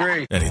 I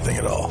agree. Anything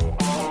at all.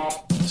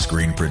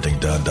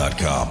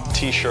 ScreenPrintingDone.com.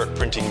 T-shirt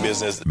printing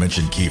business.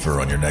 Mention Kiefer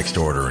on your next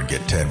order and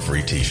get 10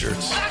 free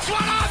t-shirts. That's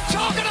what I'm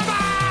talking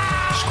about!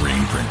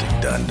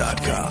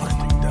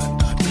 screenprintingdone.com.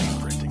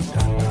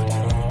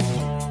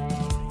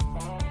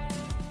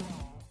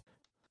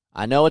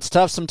 I know it's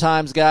tough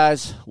sometimes,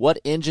 guys. What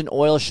engine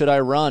oil should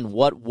I run?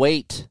 What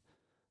weight?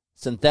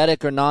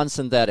 Synthetic or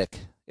non-synthetic?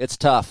 It's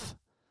tough.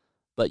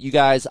 But you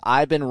guys,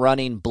 I've been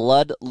running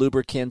Blood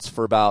lubricants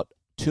for about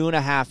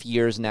 2.5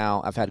 years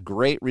now. I've had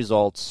great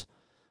results.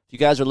 If you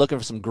guys are looking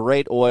for some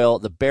great oil,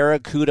 the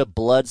Barracuda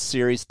Blood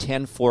Series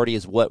 1040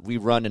 is what we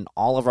run in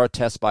all of our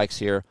test bikes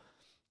here.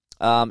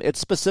 It's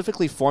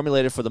specifically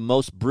formulated for the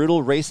most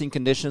brutal racing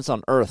conditions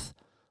on Earth.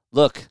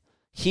 Look,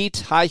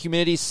 heat, high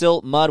humidity,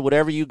 silt, mud,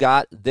 whatever you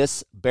got,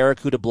 this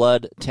Barracuda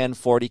Blood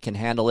 1040 can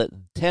handle it.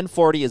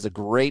 1040 is a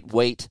great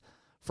weight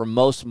for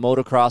most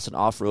motocross and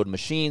off-road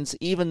machines,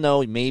 even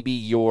though maybe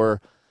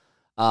your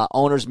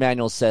owner's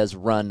manual says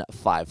run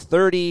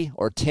 530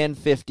 or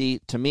 1050.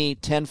 To me,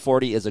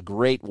 1040 is a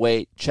great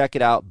weight. Check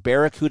it out,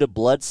 Barracuda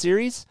Blood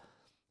Series.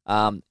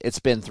 It's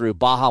been through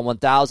Baja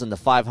 1000, the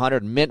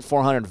 500, Mint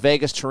 400,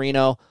 Vegas,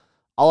 Torino,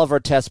 all of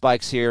our test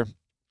bikes here.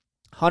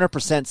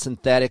 100%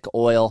 synthetic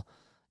oil.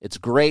 It's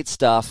great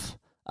stuff.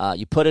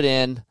 You put it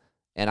in,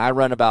 and I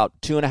run about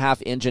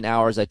 2.5 engine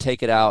hours. I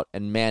take it out,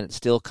 and man, it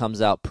still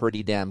comes out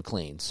pretty damn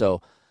clean.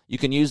 So you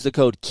can use the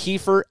code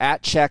Kiefer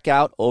at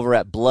checkout over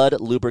at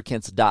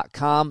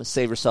bloodlubricants.com.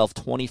 Save yourself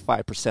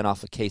 25%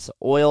 off a case of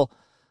oil.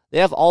 They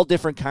have all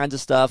different kinds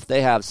of stuff.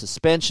 They have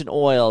suspension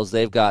oils.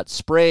 They've got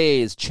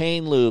sprays,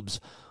 chain lubes,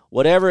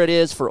 whatever it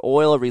is for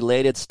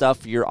oil-related stuff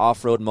for your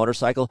off-road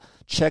motorcycle.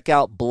 Check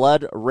out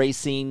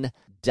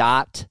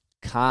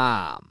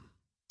bloodracing.com.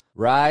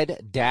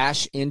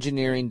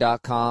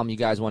 Ride-engineering.com. You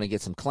guys want to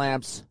get some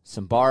clamps,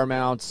 some bar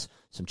mounts,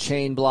 some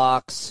chain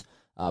blocks,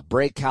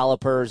 brake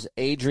calipers.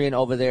 Adrian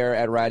over there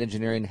at Ride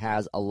Engineering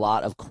has a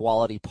lot of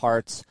quality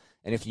parts.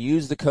 And if you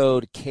use the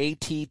code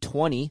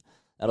KT20,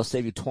 that'll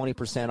save you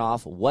 20%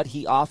 off what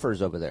he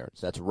offers over there.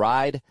 So that's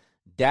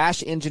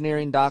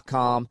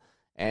ride-engineering.com.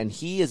 And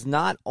he is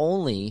not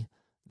only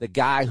the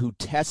guy who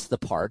tests the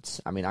parts,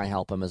 I mean, I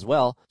help him as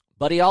well,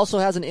 but he also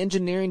has an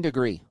engineering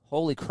degree.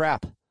 Holy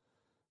crap.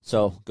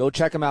 So go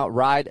check him out,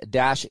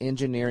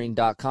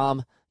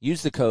 ride-engineering.com.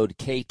 Use the code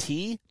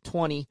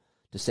KT20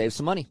 to save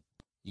some money.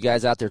 You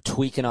guys out there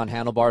tweaking on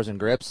handlebars and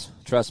grips?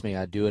 Trust me,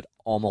 I do it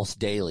almost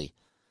daily.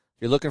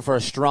 If you're looking for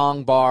a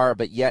strong bar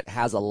but yet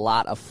has a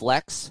lot of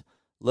flex,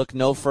 look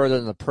no further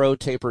than the Pro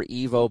Taper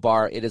Evo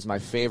bar. It is my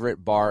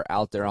favorite bar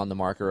out there on the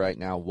market right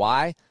now.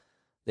 Why?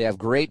 They have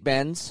great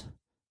bends.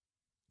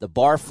 The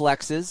bar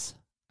flexes.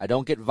 I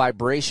don't get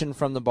vibration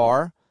from the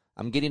bar.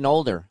 I'm getting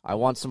older. I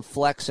want some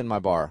flex in my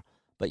bar,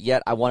 but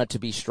yet I want it to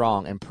be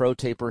strong. And Pro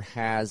Taper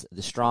has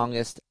the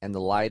strongest and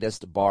the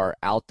lightest bar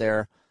out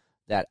there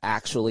that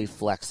actually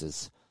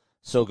flexes.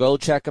 So go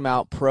check them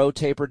out,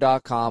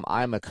 protaper.com.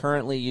 I'm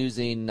currently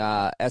using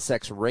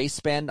SX Race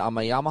Bend on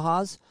my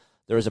Yamahas.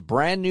 There is a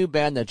brand new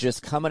bend that's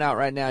just coming out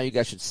right now. You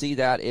guys should see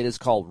that. It is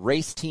called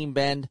Race Team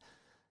Bend,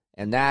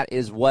 and that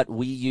is what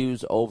we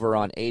use over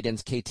on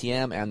Aden's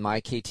KTM and my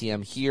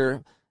KTM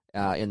here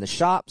in the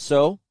shop.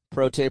 So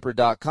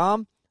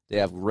protaper.com. They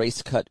have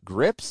race cut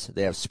grips.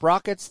 They have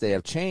sprockets. They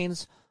have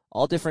chains,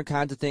 all different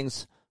kinds of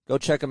things. Go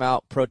check them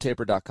out,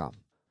 protaper.com.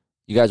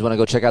 You guys want to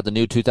go check out the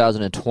new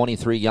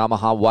 2023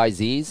 Yamaha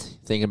YZs?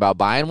 Thinking about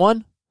buying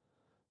one?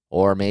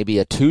 Or maybe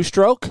a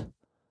two-stroke?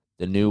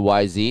 The new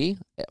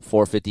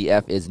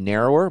YZ250F is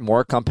narrower,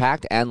 more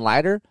compact, and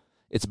lighter.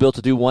 It's built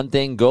to do one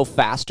thing, go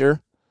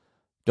faster.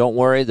 Don't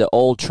worry, the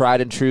old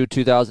tried-and-true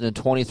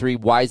 2023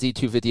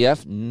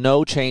 YZ250F,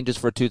 no changes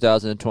for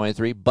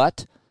 2023,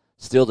 but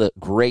still the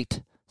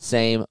great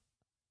same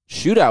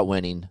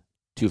shootout-winning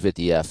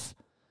 250F.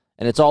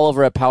 And it's all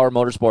over at Power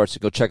Motorsports, so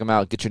go check them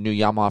out. Get your new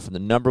Yamaha from the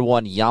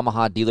 #1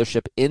 Yamaha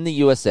dealership in the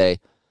USA,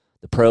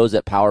 the pros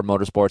at Power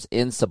Motorsports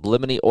in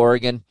Sublimity,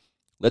 Oregon.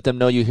 Let them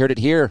know you heard it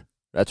here.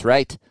 That's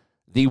right,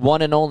 the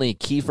one and only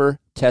Kiefer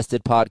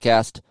Tested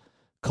Podcast.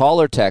 Call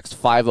or text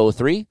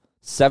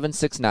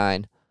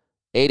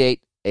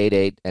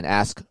 503-769-8888 and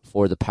ask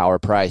for the Power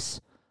price.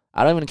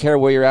 I don't even care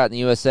where you're at in the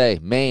USA,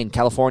 Maine,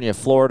 California,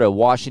 Florida,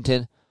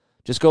 Washington.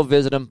 Just go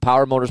visit them,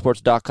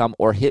 powermotorsports.com,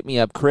 or hit me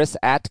up, Chris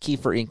at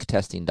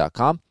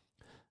KieferInkTesting.com,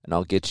 and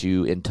I'll get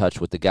you in touch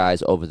with the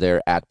guys over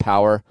there at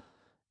Power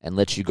and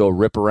let you go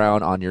rip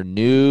around on your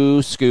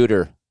new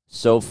scooter.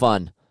 So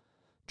fun.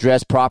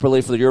 Dress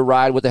properly for your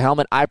ride with a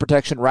helmet, eye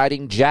protection,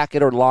 riding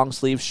jacket or long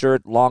sleeve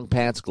shirt, long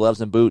pants, gloves,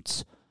 and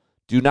boots.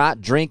 Do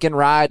not drink and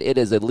ride. It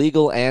is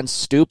illegal and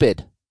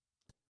stupid.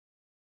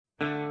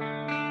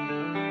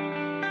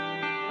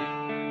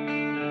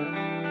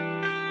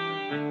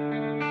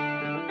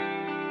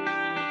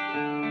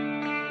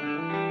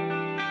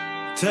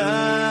 Time,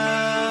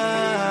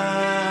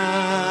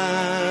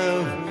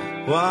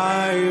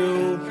 why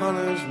you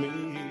punish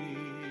me?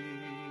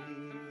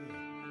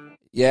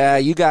 Yeah,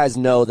 you guys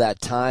know that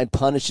time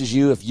punishes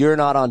you if you're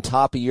not on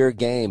top of your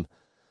game.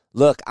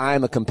 Look,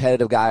 I'm a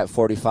competitive guy at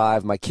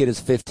 45. My kid is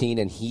 15,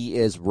 and he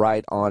is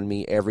right on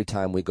me every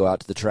time we go out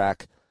to the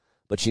track.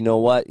 But you know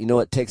what? You know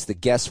what takes the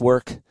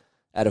guesswork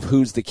out of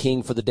who's the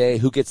king for the day,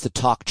 who gets to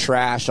talk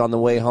trash on the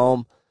way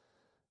home?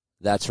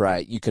 That's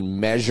right. You can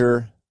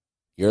measure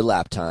your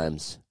lap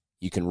times.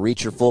 You can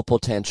reach your full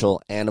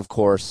potential. And, of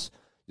course,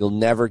 you'll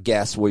never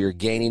guess where you're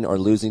gaining or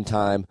losing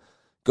time.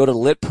 Go to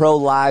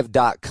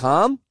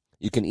litprolive.com.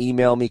 You can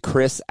email me,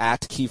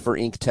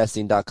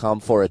 chris@KieferInkTesting.com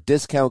for a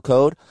discount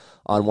code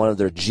on one of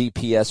their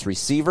GPS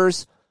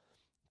receivers.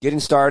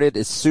 Getting started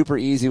is super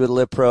easy with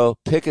LitPro.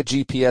 Pick a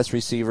GPS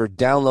receiver,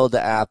 download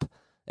the app,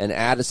 and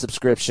add a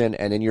subscription,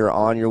 and then you're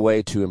on your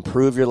way to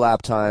improve your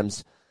lap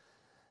times.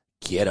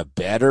 Get a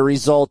better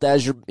result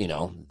as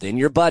than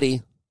your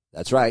buddy.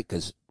 That's right,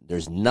 because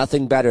there's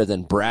nothing better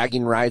than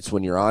bragging rights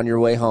when you're on your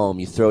way home.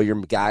 You throw your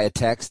guy a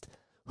text.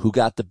 Who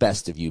got the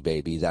best of you,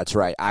 baby? That's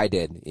right, I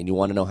did. And you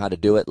want to know how to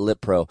do it?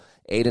 LitPro.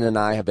 Aden and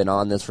I have been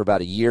on this for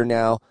about a year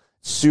now.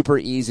 Super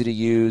easy to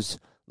use.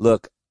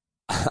 Look,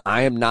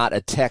 I am not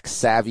a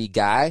tech-savvy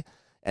guy,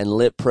 and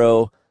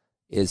LitPro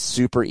is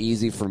super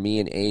easy for me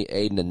and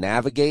Aden to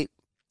navigate,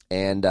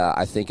 and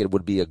I think it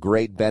would be a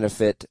great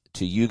benefit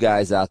to you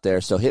guys out there.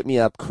 So hit me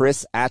up,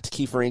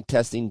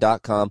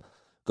 chris@KieferInkTesting.com.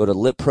 Go to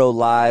LitPro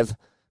Live. If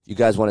you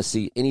guys want to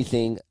see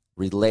anything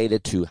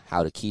related to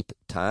how to keep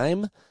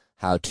time,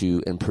 how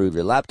to improve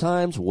your lap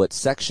times, what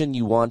section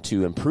you want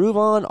to improve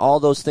on,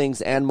 all those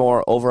things and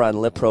more over on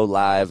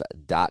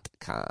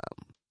litprolive.com.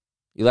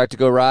 You like to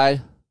go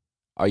ride?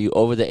 Are you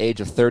over the age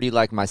of 30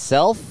 like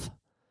myself?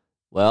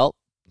 Well,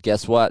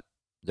 guess what?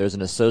 There's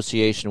an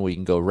association where you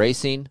can go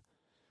racing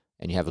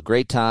and you have a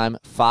great time.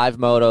 5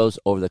 motos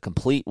over the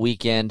complete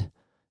weekend.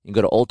 You can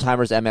go to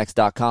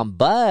oldtimersmx.com,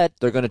 but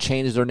they're going to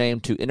change their name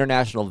to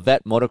International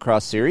Vet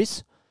Motocross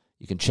Series.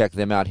 You can check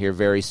them out here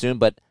very soon,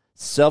 but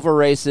several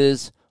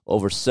races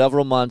over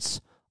several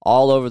months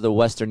all over the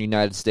western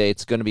United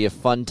States. It's going to be a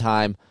fun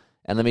time.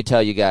 And let me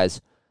tell you guys,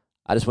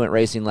 I just went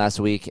racing last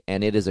week,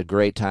 and it is a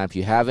great time. If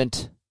you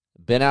haven't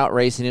been out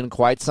racing in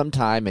quite some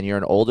time and you're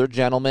an older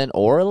gentleman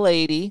or a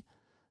lady,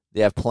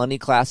 they have plenty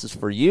of classes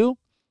for you.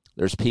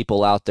 There's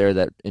people out there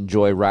that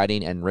enjoy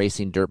riding and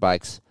racing dirt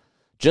bikes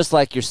just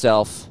like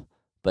yourself.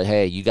 But,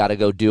 hey, you got to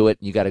go do it.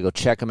 You got to go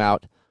check them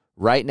out.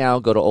 Right now,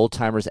 go to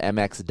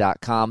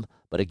oldtimersmx.com.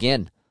 But,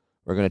 again,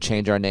 we're going to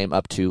change our name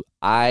up to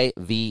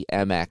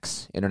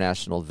IVMX,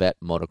 International Vet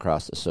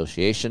Motocross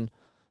Association.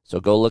 So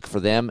go look for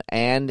them.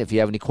 And if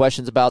you have any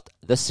questions about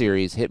the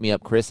series, hit me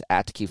up,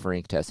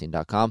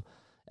 chris@KieferInkTesting.com,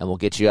 and we'll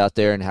get you out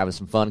there and having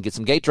some fun, get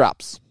some gate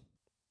drops.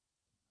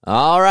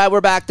 All right,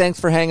 we're back. Thanks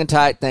for hanging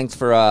tight. Thanks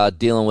for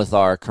dealing with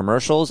our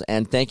commercials,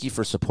 and thank you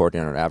for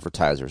supporting our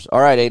advertisers.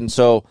 All right, Aden,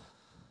 so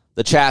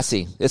the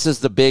chassis. This is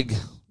the big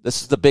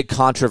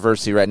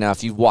controversy right now.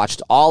 If you've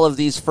watched all of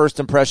these first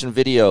impression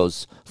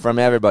videos from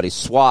everybody,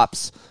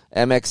 swaps,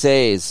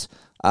 MXAs,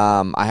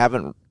 I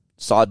haven't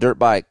saw dirt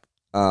bike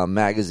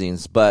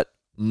magazines, but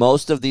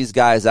most of these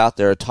guys out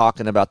there are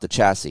talking about the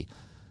chassis.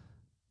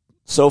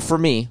 So for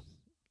me,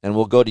 and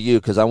we'll go to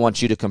you because I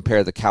want you to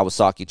compare the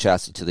Kawasaki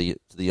chassis to the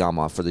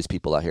Yamaha for these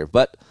people out here.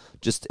 But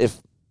just if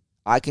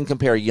I can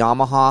compare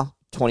Yamaha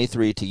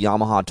 23 to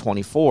Yamaha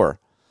 24,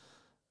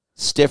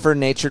 stiffer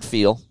natured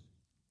feel,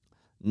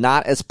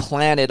 not as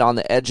planted on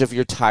the edge of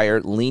your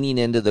tire, leaning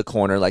into the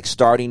corner, like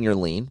starting your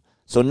lean.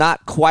 So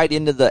not quite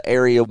into the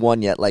area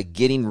one yet, like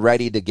getting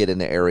ready to get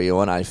into area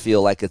one. I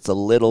feel like it's a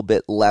little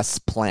bit less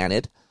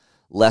planted,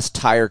 less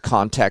tire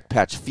contact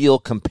patch feel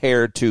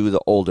compared to the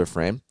older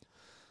frame.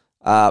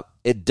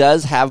 It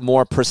does have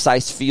more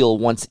precise feel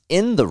once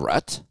in the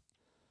rut.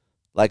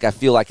 Like I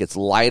feel like it's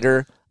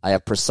lighter. I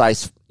have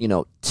precise,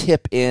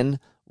 tip in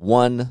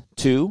 1,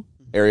 2,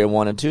 area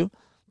 1 and 2.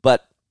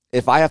 But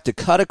if I have to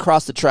cut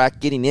across the track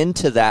getting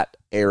into that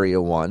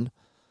area 1,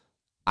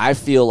 I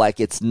feel like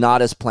it's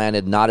not as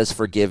planted, not as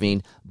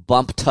forgiving.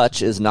 Bump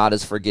touch is not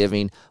as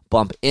forgiving.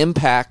 Bump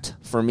impact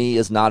for me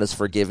is not as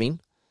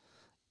forgiving.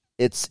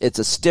 It's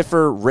a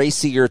stiffer,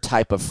 racier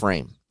type of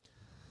frame.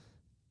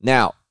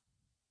 Now,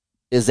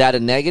 is that a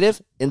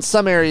negative? In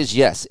some areas,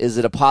 yes. Is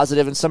it a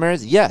positive in some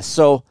areas? Yes.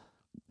 So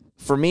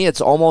for me,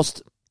 it's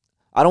almost,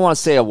 I don't want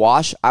to say a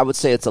wash. I would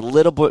say it's a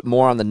little bit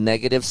more on the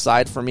negative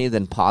side for me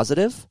than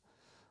positive.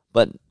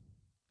 But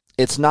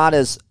it's not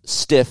as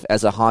stiff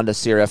as a Honda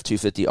CRF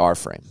 250R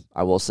frame.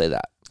 I will say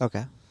that.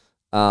 Okay.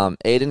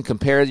 Aden,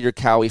 compare your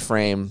Cowie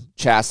frame,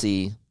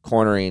 chassis,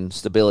 cornering,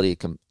 stability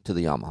to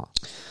the Yamaha.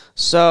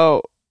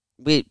 So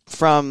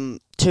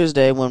from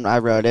Tuesday when I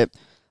rode it,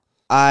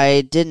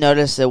 I did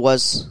notice it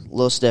was a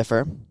little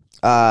stiffer.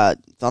 On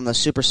the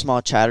super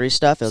small chattery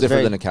stuff, it was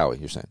stiffer than a Cowie,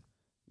 you're saying?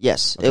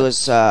 Yes. Okay. It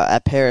was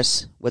at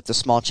Paris with the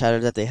small chatter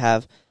that they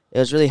have. It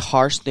was really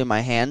harsh through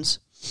my hands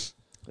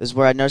is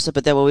where I noticed it.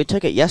 But then when we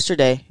took it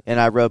yesterday and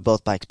I rode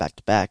both bikes back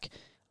to back,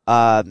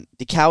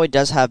 the Cowie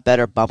does have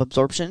better bump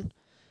absorption,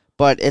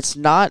 but it's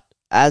not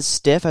as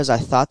stiff as I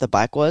thought the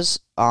bike was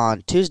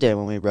on Tuesday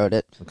when we rode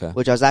it,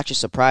 which I was actually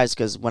surprised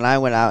because when I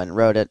went out and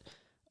rode it,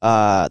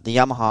 the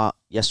Yamaha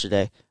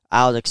yesterday,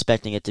 I was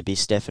expecting it to be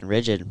stiff and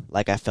rigid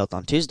like I felt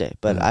on Tuesday,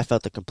 but I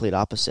felt the complete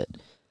opposite.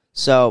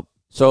 So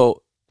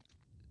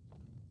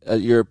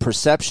your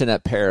perception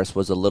at Paris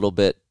was a little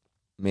bit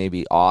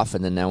maybe off,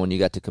 and then now when you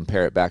got to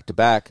compare it back to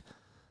back,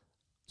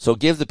 so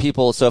give the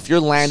people, so if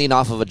you're landing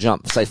off of a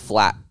jump, say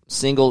flat,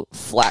 single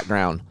flat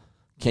ground,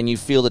 can you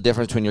feel the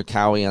difference between your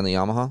Cowie and the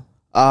Yamaha?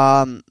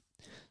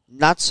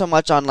 Not so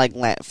much on like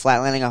flat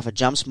landing off of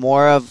jumps,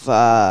 more of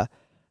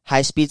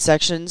high speed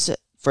sections.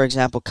 For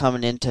example,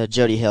 coming into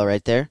Jody Hill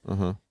right there,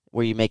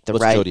 where you make the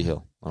What's right. Jody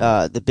Hill?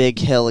 The big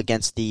hill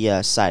against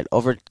the side,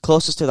 over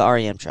closest to the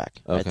REM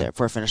track, right there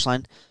for a finish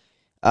line.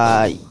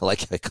 I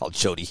called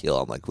Jody Hill.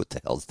 I'm like, what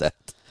the hell's that?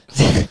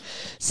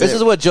 This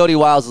is what Jody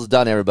Wiles has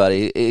done,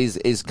 everybody.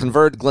 He's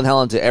converted Glen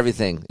Helen to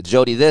everything.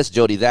 Jody this,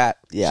 Jody that.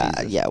 Yeah.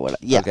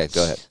 Okay,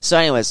 go ahead. So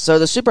anyways,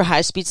 the super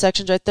high speed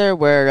sections right there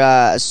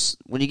where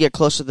when you get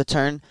closer to the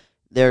turn,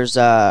 there's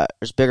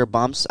bigger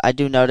bumps. I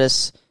do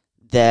notice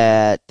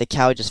that the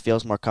Cowie just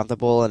feels more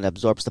comfortable and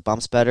absorbs the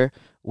bumps better,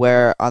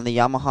 where on the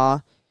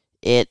Yamaha,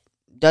 it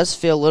does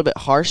feel a little bit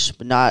harsh,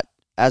 but not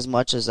as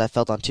much as I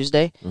felt on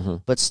Tuesday.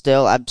 But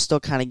still, I'm still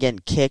kind of getting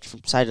kicked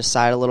from side to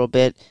side a little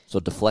bit. So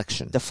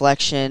deflection.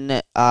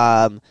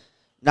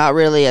 Not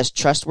really as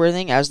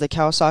trustworthy as the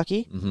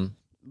Kawasaki.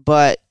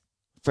 But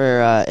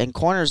for in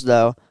corners,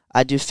 though,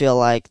 I do feel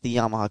like the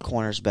Yamaha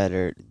corner's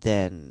better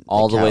than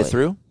all the way Cowie.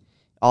 through?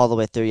 All the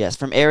way through, yes.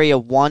 From area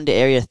 1 to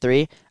area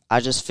 3, I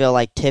just feel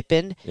like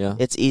tipping. Yeah.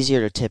 It's easier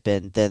to tip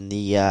in than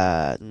the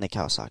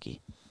Kawasaki.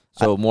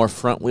 So more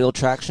front wheel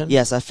traction?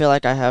 Yes, I feel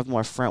like I have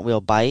more front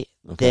wheel bite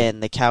than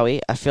the Cowie.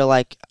 I feel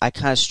like I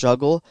kind of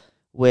struggle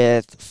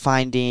with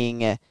finding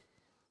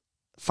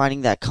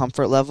that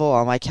comfort level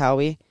on my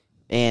Cowie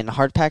in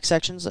hard pack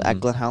sections at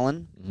Glen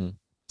Helen.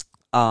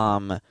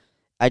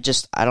 I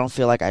don't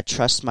feel like I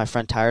trust my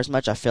front tires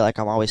much. I feel like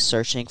I'm always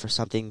searching for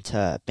something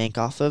to bank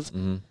off of.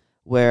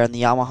 Where in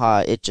the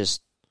Yamaha, it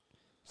just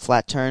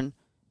flat turn,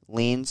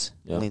 leans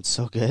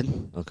so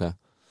good. Okay.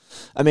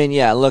 I mean,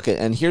 yeah, look,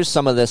 and here's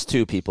some of this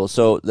too, people.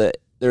 So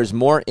there's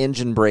more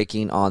engine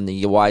braking on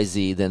the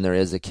YZ than there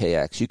is a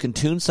KX. You can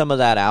tune some of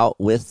that out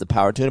with the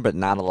power tuner, but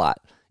not a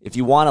lot. If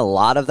you want a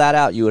lot of that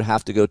out, you would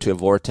have to go to a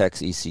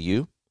Vortex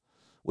ECU,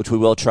 which we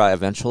will try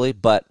eventually,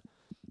 but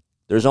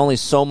there's only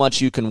so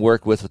much you can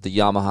work with the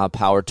Yamaha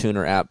Power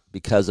Tuner app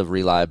because of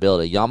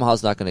reliability.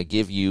 Yamaha's not going to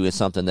give you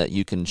something that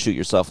you can shoot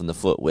yourself in the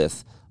foot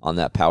with on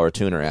that Power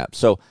Tuner app.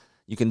 So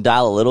you can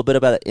dial a little bit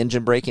about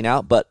engine braking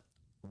out, but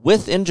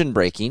with engine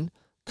braking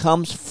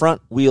comes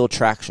front wheel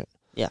traction.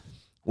 Yeah.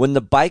 When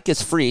the bike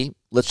is free,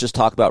 let's just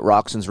talk about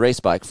Roxon's race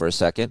bike for a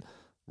second.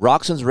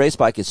 Roxon's race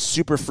bike is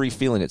super free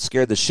feeling. It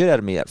scared the shit out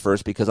of me at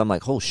first because I'm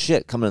like, oh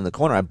shit, coming in the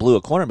corner. I blew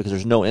a corner because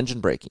there's no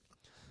engine braking,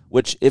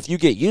 which if you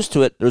get used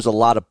to it, there's a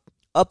lot of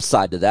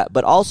upside to that.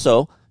 But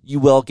also, you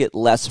will get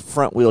less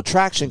front wheel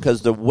traction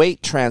because the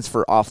weight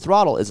transfer off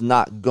throttle is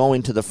not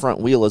going to the front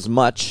wheel as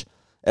much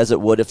as it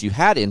would if you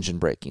had engine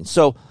braking.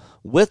 So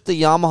with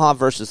the Yamaha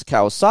versus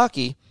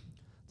Kawasaki,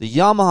 the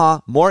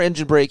Yamaha, more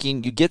engine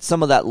braking, you get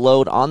some of that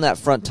load on that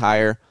front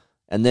tire,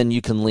 and then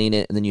you can lean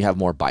it, and then you have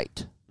more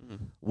bite.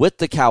 With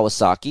the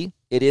Kawasaki,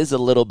 it is a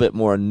little bit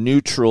more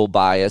neutral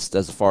biased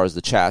as far as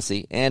the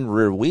chassis and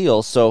rear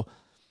wheel, so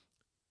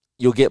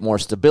you'll get more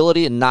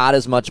stability and not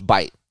as much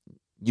bite.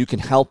 You can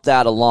help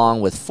that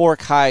along with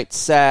fork height,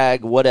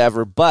 sag,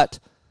 whatever, but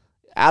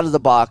out of the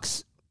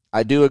box,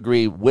 I do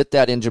agree with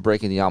that engine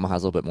braking, the Yamaha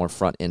has a little bit more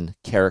front-end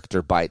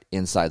character bite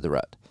inside the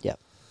rut. Yeah.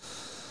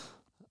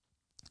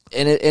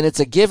 And it's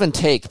a give and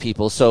take,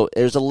 people. So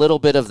there's a little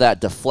bit of that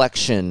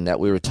deflection that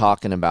we were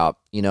talking about.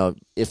 You know,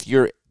 if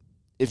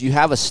you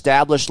have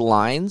established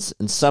lines,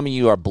 and some of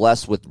you are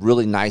blessed with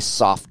really nice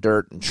soft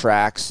dirt and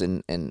tracks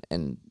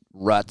and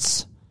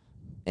ruts,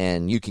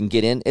 and you can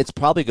get in, it's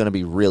probably going to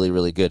be really,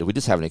 really good. We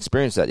just haven't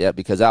experienced that yet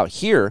because out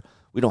here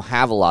we don't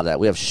have a lot of that.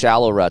 We have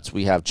shallow ruts,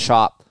 we have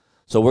chop.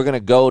 So we're going to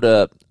go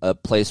to a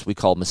place we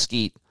call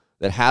Mesquite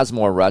that has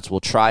more ruts.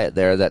 We'll try it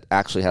there that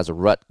actually has a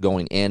rut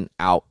going in,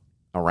 out,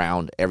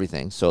 around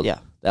everything. So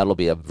that'll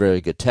be a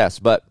very good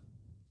test. But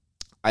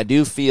I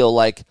do feel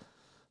like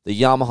the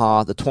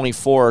Yamaha, the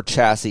 24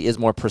 chassis, is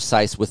more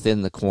precise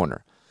within the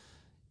corner.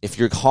 If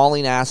you're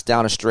hauling ass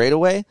down a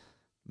straightaway,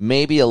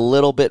 maybe a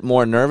little bit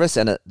more nervous,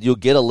 and you'll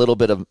get a little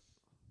bit of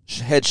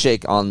head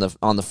shake on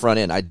the front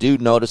end. I do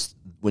notice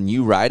when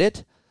you ride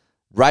it,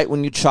 right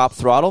when you chop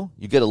throttle,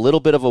 you get a little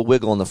bit of a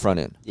wiggle in the front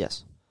end.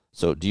 Yes.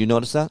 So do you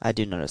notice that? I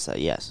do notice that,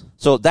 yes.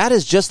 So that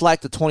is just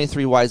like the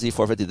 23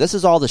 YZ450. This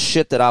is all the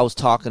shit that I was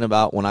talking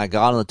about when I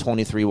got on the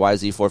 23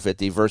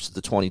 YZ450 versus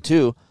the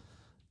 22.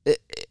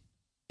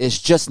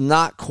 It's just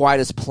not quite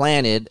as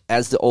planted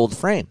as the old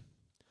frame.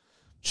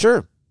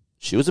 Sure,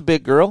 she was a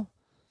big girl.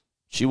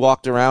 She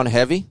walked around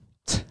heavy,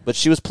 but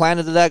she was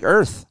planted to that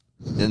earth.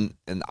 And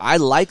I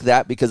like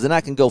that because then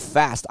I can go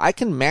fast. I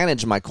can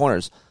manage my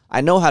corners.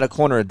 I know how to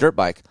corner a dirt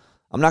bike.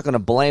 I'm not going to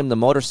blame the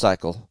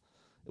motorcycle.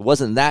 It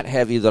wasn't that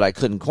heavy that I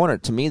couldn't corner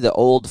it. To me, the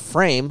old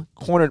frame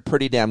cornered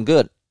pretty damn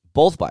good.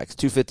 Both bikes,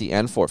 250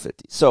 and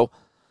 450. So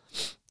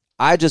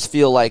I just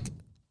feel like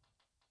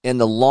in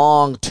the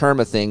long term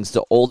of things,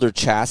 the older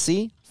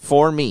chassis,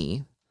 for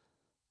me,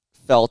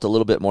 felt a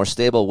little bit more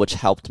stable, which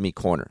helped me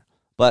corner.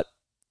 But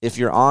if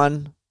you're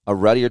on a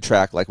ruttier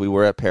track like we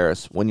were at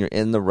Paris, when you're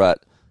in the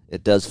rut,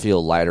 it does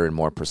feel lighter and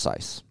more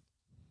precise.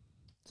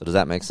 So does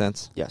that make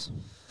sense? Yes.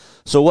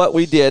 So what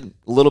we did,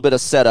 a little bit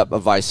of setup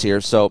advice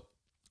here. So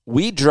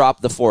we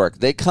dropped the fork.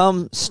 They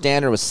come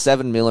standard with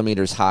 7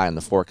 millimeters high on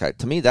the fork height.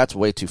 To me, that's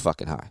way too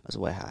fucking high. That's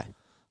way high.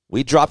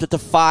 We dropped it to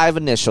 5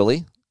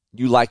 initially.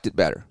 You liked it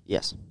better.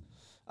 Yes.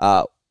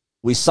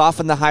 We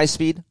softened the high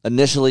speed.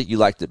 Initially, you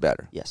liked it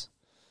better. Yes.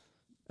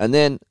 And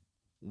then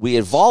we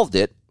evolved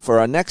it for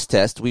our next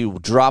test. We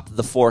dropped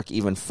the fork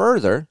even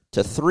further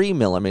to 3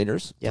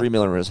 millimeters, 3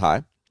 millimeters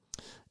high.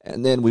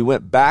 And then we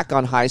went back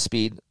on high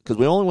speed because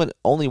we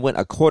only went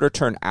a quarter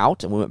turn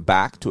out, and we went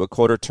back to a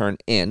quarter turn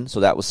in, so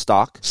that was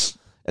stock.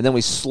 And then we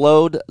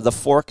slowed the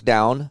fork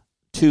down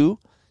 2,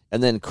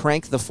 and then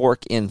cranked the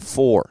fork in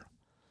 4.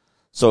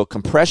 So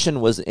compression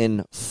was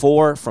in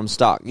 4 from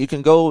stock. You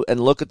can go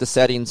and look at the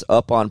settings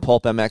up on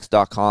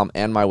pulpmx.com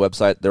and my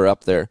website. They're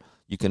up there.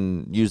 You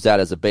can use that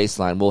as a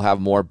baseline. We'll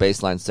have more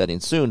baseline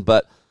settings soon,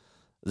 but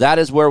that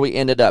is where we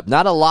ended up.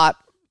 Not a lot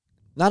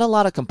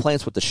of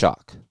complaints with the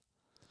shock.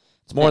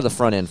 It's more the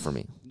front end for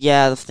me.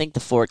 Yeah, I think the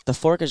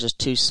fork is just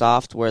too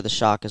soft where the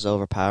shock is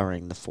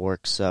overpowering the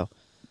fork, so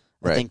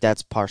I think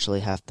that's partially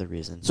half the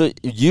reason. So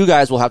you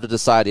guys will have to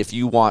decide if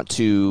you want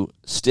to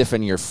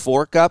stiffen your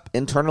fork up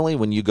internally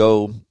when you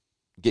go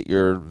get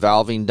your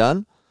valving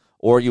done,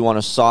 or you want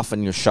to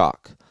soften your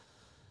shock.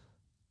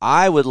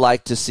 I would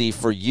like to see,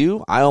 for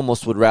you, I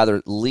almost would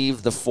rather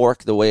leave the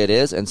fork the way it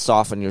is and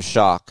soften your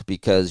shock,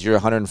 because you're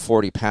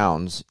 140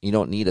 pounds. You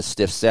don't need a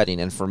stiff setting.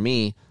 And for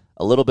me,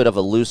 a little bit of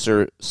a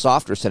looser,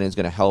 softer setting is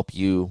going to help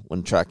you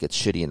when track gets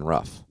shitty and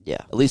rough. Yeah.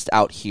 At least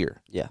out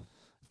here. Yeah.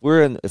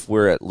 If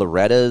we're at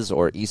Loretta's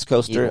or East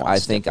Coaster, I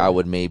think I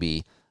would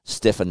maybe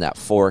stiffen that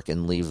fork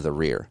and leave the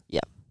rear.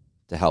 Yeah.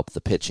 To help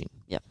the pitching.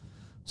 Yeah.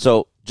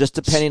 So just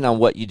depending on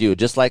what you do,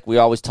 just like we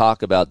always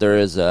talk about, there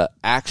is a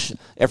action.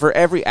 For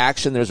every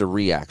action, there's a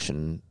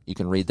reaction. You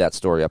can read that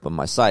story up on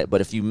my site.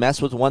 But if you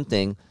mess with one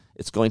thing,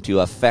 it's going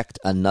to affect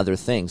another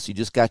thing. So you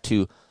just got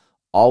to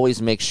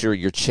always make sure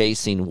you're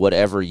chasing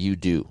whatever you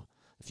do.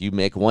 If you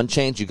make one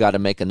change, you got to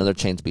make another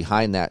change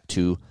behind that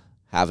to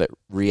have it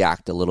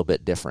react a little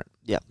bit different.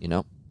 Yeah. You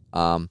know?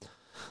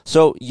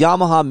 So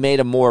Yamaha made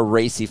a more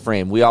racy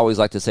frame. We always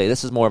like to say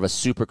this is more of a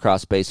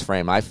supercross-based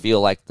frame. I feel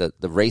like the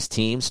race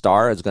team,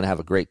 Star, is going to have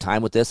a great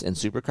time with this in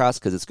supercross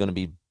because it's going to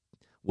be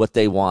what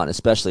they want,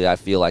 especially I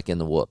feel like in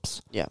the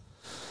whoops. Yeah.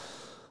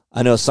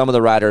 I know some of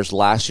the riders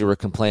last year were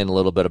complaining a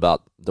little bit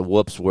about the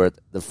whoops where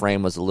the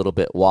frame was a little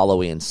bit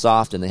wallowy and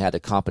soft, and they had to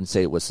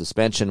compensate with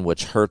suspension,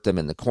 which hurt them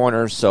in the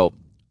corners. So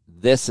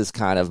this is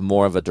kind of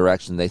more of a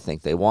direction they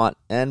think they want.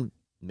 And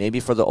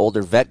maybe for the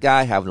older vet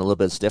guy, having a little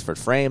bit stiffer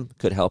frame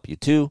could help you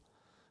too.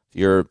 If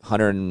you're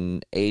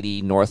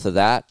 180 north of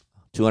that,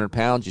 200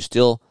 pounds, you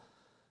still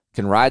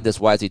can ride this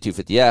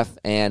YZ250F,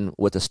 and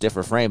with a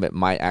stiffer frame, it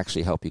might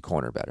actually help you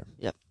corner better.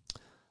 Yep.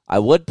 I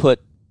would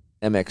put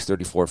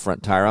MX34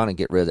 front tire on and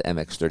get rid of the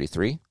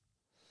MX33.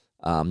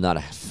 I'm not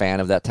a fan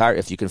of that tire.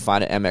 If you can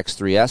find an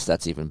MX3S,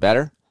 that's even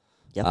better.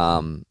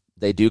 Yep.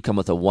 They do come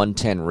with a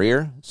 110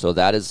 rear, so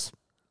that is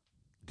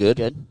good.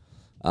 Good.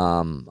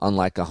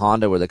 Unlike a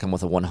Honda where they come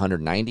with a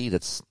 190,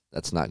 that's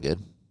not good.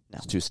 No.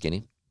 It's too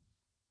skinny.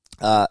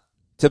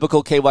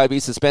 Typical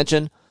KYB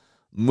suspension,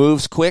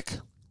 moves quick.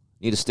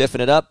 Need to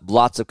stiffen it up.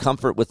 Lots of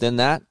comfort within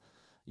that.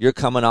 You're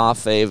coming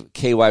off a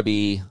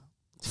KYB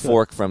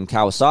fork from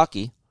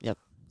Kawasaki. Yep.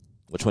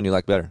 Which one do you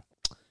like better?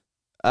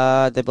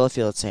 They both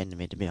feel the same to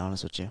me, to be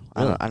honest with you.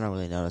 Really? I don't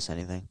really notice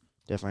anything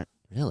different.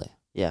 Really?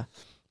 Yeah.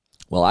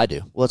 Well, I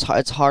do. Well,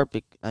 it's hard.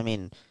 I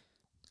mean,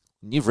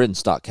 you've ridden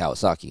stock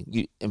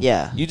Kawasaki.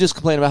 Yeah. You just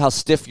complained about how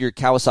stiff your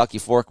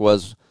Kawasaki fork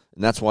was,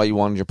 and that's why you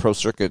wanted your Pro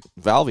Circuit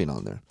valving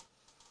on there.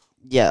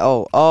 Yeah.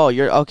 Oh,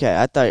 you're okay.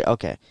 I thought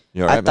okay.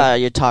 You all right, I thought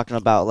you're talking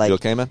about like you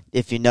okay, man?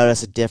 If you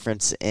notice a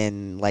difference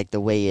in like the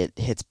way it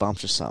hits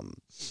bumps or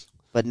something.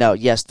 But no,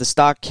 yes, the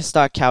stock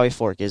Cowie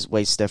fork is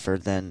way stiffer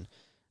than.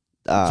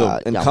 So,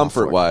 and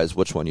comfort fork. wise,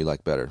 which one you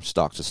like better,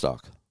 stock to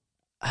stock?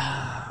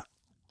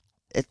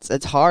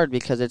 It's hard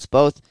because it's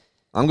both.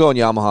 I'm going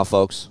Yamaha,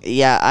 folks.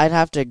 Yeah, I'd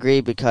have to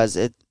agree because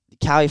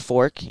Cowie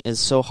fork is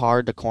so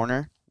hard to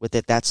corner with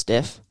it that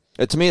stiff.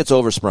 To me, it's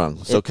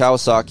oversprung. So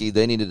Kawasaki,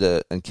 they needed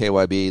to, and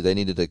KYB, they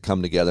needed to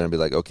come together and be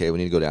like, okay, we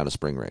need to go down to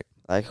spring rate.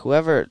 Like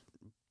whoever.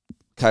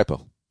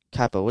 Kaipo,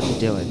 what are you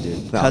doing,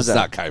 dude? No, it's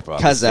not Kaipo.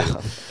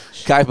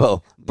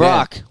 Kaipo.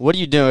 Brock, man, what are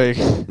you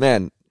doing?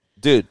 Man,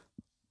 dude,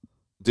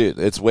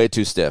 it's way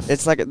too stiff.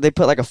 It's like they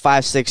put like a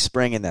 5.6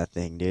 spring in that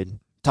thing, dude.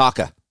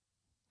 Taka.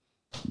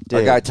 Dude.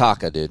 Our guy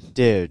Taka, dude.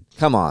 Dude.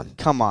 Come on,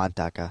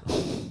 Taka.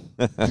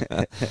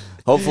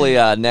 Hopefully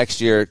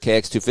next year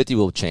KX250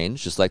 will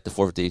change, just like the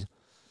 450.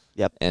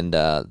 Yep. And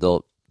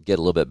they'll get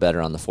a little bit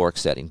better on the fork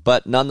setting.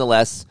 But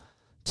nonetheless,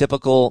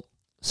 typical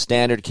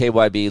standard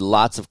KYB,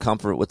 lots of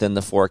comfort within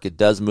the fork. It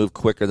does move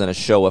quicker than a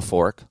Showa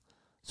fork.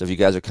 So if you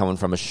guys are coming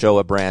from a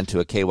Showa brand to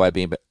a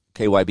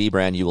KYB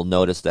brand, you will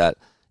notice that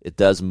it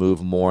does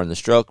move more in the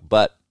stroke,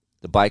 but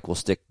the bike will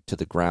stick to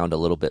the ground a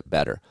little bit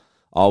better.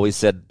 Always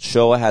said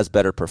Showa has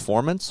better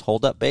performance,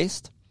 hold-up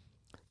based.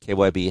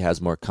 KYB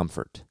has more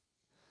comfort.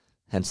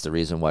 Hence the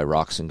reason why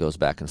Roxon goes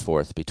back and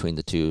forth between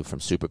the two from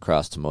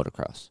Supercross to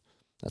motocross.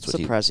 That's I'm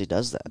what surprised he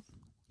does that. I'm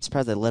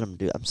surprised they let him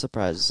do it. I'm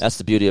surprised. That's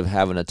the beauty of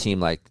having a team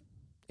like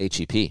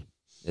HEP,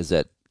 is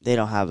that they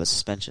don't have a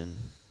suspension.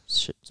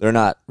 They're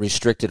not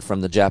restricted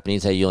from the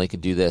Japanese. Hey, you only can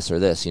do this or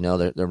this. You know,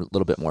 they're a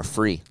little bit more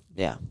free.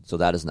 Yeah. So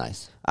that is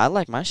nice. I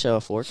like my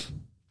shell fork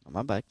on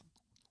my bike.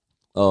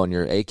 Oh, and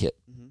your A kit.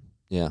 Mm-hmm.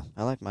 Yeah.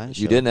 I like mine.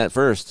 You didn't at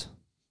first.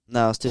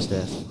 No, it's too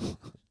stiff.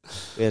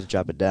 We had to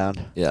drop it down.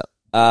 Yeah.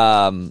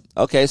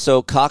 Okay,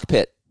 so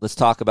cockpit. Let's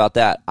talk about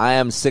that. I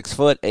am 6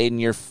 foot. Aiden,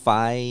 you're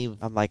 5.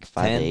 I'm like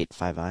 5'8",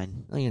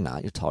 5'9". No, you're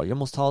not. You're tall. You're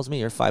almost tall as me.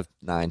 You're 5'9",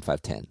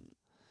 5'10".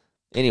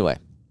 Anyway,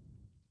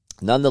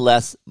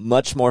 nonetheless,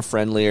 much more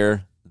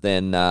friendlier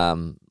than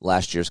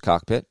last year's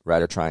cockpit.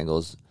 Rider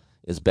triangles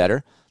is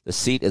better. The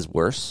seat is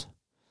worse.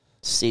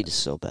 The seat is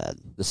so bad.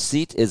 The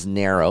seat is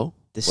narrow,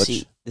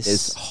 which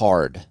is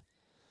hard.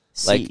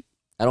 Like,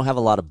 I don't have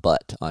a lot of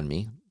butt on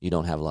me. You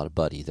don't have a lot of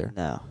butt either.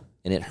 No.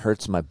 And it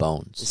hurts my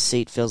bones. The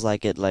seat feels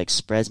like it like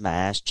spreads my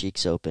ass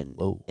cheeks open.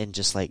 Whoa. And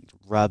just like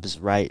rubs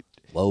right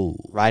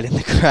in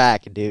the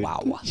crack, dude.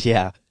 Wow.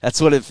 Yeah, that's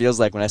what it feels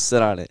like when I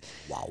sit on it.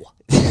 Wow.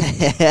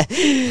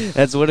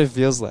 That's what it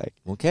feels like.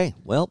 Okay,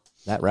 well,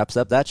 that wraps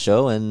up that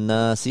show, and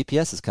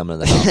CPS is coming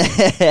to the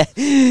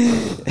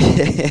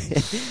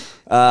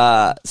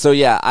house. So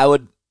yeah,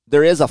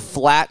 there is a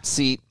flat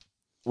seat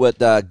with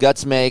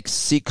Guts makes.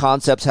 Seat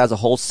Concepts has a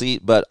whole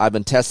seat, but I've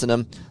been testing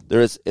them.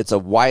 It's a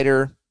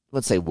wider,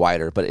 let's say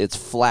wider, but it's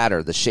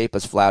flatter. The shape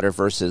is flatter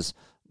versus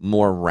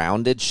more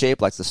rounded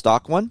shape, like the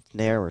stock one.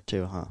 Narrower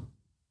too, huh?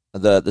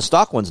 The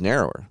stock one's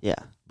narrower. Yeah.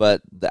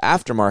 But the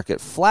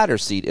aftermarket flatter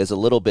seat is a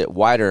little bit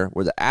wider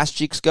where the ass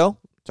cheeks go.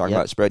 Talking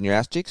about spreading your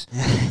ass cheeks.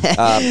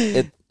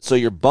 So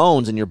your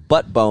bones and your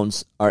butt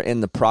bones are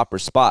in the proper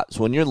spot.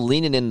 So when you're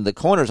leaning into the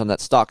corners on that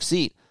stock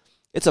seat,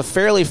 it's a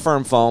fairly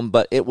firm foam,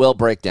 but it will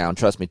break down.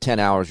 Trust me, 10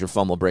 hours, your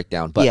foam will break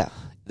down. But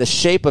the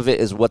shape of it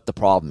is what the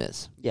problem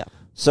is. Yeah.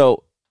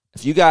 So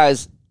if you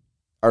guys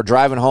are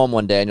driving home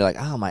one day and you're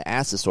like, oh, my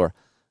ass is sore,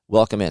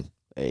 welcome in.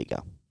 There you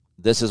go.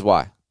 This is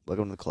why.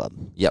 Welcome to the club.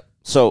 Yep.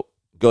 So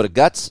go to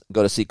Guts,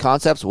 go to Seat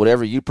Concepts,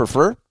 whatever you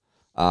prefer.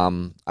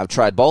 I've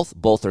tried both.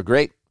 Both are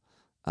great.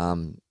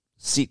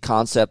 Seat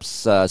Concepts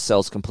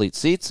sells complete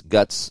seats.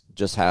 Guts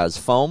just has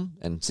foam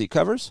and seat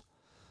covers.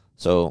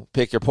 So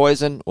pick your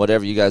poison,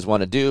 whatever you guys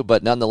want to do.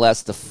 But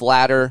nonetheless, the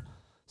flatter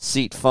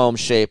seat foam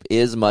shape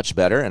is much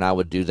better, and I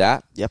would do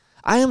that. Yep.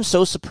 I am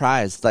so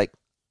surprised. Like,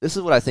 this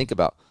is what I think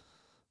about.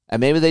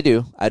 And maybe they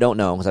do. I don't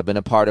know, because I've been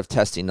a part of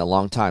testing a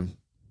long time.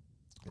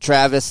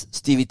 Travis,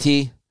 Stevie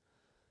T,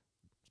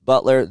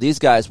 Butler, these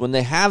guys, when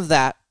they have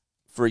that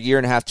for a year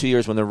and a half, 2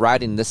 years, when they're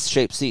riding this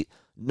shaped seat,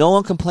 no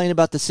one complained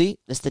about the seat.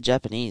 It's the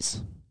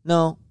Japanese.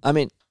 No, I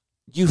mean,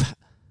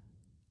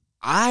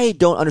 I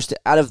don't understand.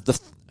 Out of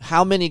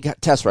how many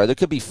test rides, there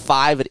could be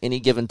 5 at any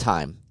given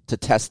time to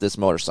test this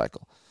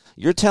motorcycle.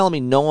 You're telling me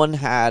no one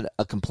had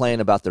a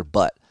complaint about their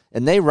butt,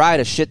 and they ride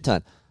a shit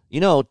ton.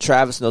 You know,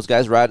 Travis and those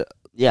guys ride,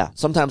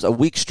 sometimes a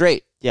week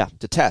straight,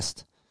 to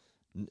test.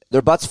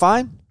 Their butt's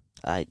fine.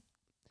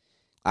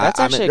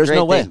 That's actually there's a great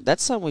no way. thing.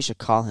 That's something we should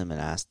call him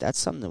and ask. That's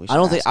something that we should I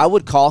don't think ask I him.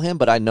 would call him,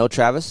 but I know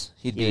Travis.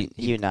 He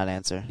would not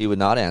answer. He would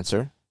not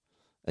answer,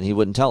 and he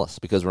wouldn't tell us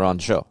because we're on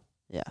the show.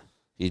 Yeah.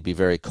 He'd be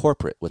very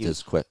corporate with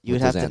his quit. You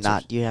would his have to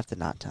answers. you have to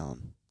not tell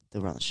him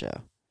that we're on the show.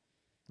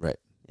 Right.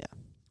 Yeah.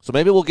 So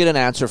maybe we'll get an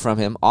answer from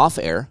him off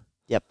air.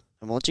 Yep.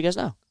 And we'll let you guys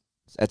know.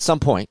 At some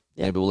point.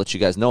 Yep. Maybe we'll let you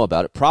guys know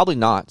about it. Probably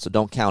not, so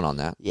don't count on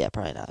that. Yeah,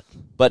 probably not.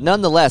 But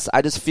nonetheless,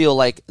 I just feel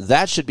like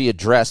that should be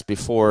addressed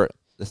before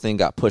the thing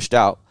got pushed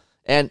out.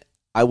 And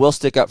I will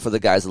stick up for the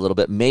guys a little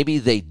bit. Maybe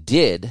they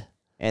did.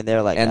 And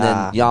they're like, and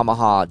then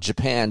Yamaha,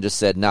 Japan just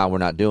said, no, we're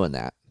not doing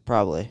that.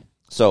 Probably.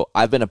 So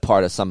I've been a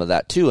part of some of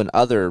that too in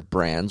other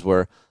brands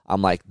where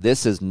I'm like,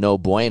 this is no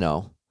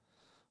bueno.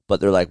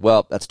 But they're like,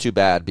 well, that's too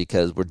bad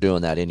because we're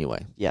doing that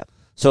anyway. Yeah.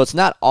 So it's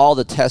not all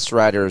the test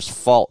riders'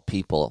 fault,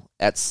 people.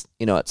 At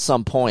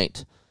some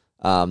point,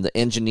 the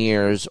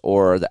engineers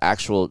or the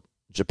actual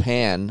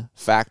Japan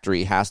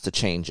factory has to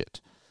change it.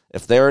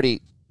 If they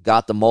already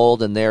got the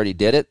mold and they already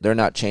did it, they're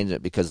not changing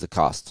it because of the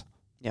cost.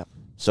 Yeah.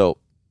 So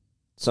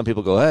some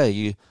people go, hey,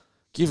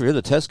 you're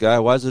the test guy.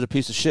 Why is it a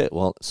piece of shit?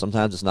 Well,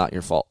 sometimes it's not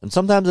your fault. And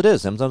sometimes it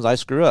is. Sometimes I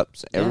screw up.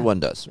 Everyone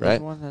does, right?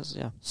 Everyone does,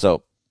 yeah.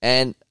 So,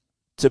 and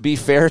to be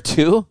fair,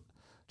 too,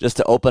 just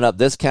to open up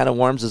this can of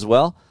worms as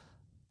well,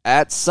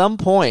 at some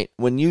point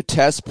when you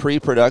test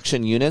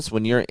pre-production units,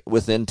 when you're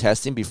within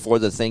testing before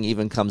the thing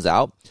even comes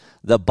out,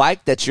 the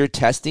bike that you're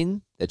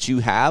testing, that you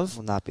have,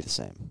 will not be the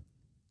same.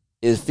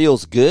 It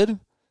feels good,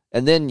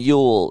 and then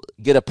you'll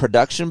get a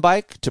production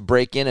bike to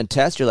break in and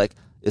test. You're like,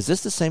 is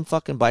this the same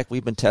fucking bike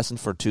we've been testing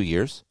for 2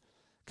 years?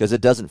 Because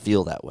it doesn't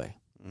feel that way.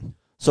 Mm-hmm.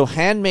 So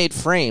handmade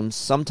frames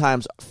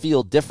sometimes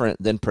feel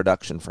different than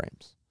production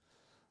frames.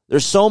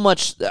 There's so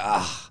much...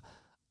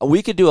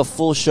 we could do a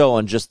full show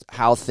on just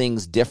how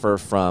things differ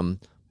from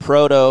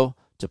proto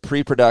to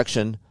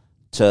pre-production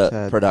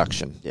to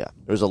production. Yeah.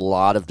 There's a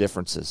lot of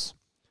differences.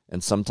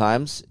 And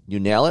sometimes you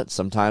nail it.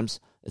 Sometimes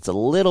it's a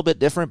little bit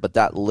different, but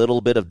that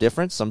little bit of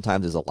difference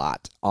sometimes is a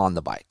lot on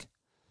the bike.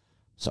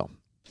 So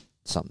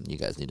something you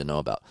guys need to know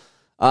about.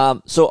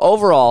 So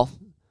overall,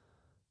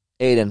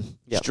 Aden,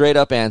 straight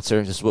up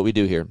answer. This is what we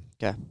do here.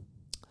 Okay.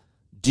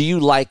 Do you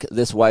like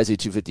this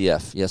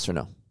YZ250F? Yes or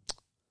no?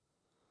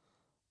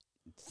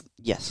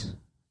 Yes.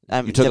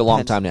 You took a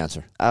long time to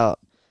answer.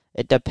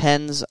 It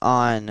depends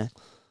on...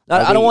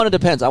 I don't want to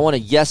depends. I want a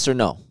yes or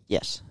no.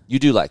 Yes. You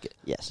do like it?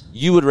 Yes.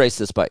 You would race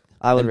this bike?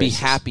 I would and be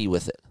happy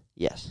with it?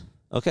 Yes.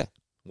 Okay.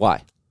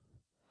 Why?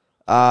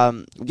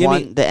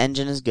 The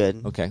engine is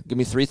good. Okay. Give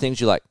me 3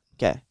 things you like.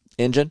 Okay.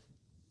 Engine?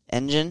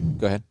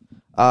 Go ahead.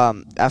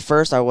 At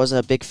first, I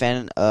wasn't a big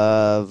fan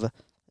of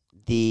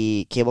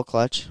the cable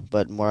clutch,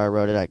 but more I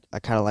rode it, I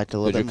kind of liked it a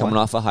little bit more. You're coming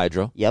off a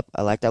hydro. Yep,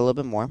 I like that a little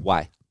bit more.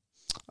 Why?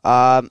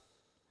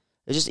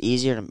 It's just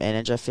easier to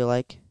manage, I feel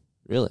like.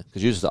 Really?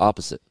 Because yours is the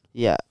opposite.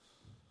 Yeah.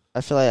 I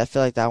feel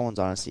like that one's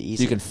honestly easier.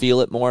 So you can feel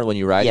it more when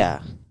you ride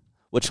Yeah. it?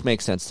 Which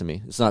makes sense to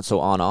me. It's not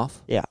so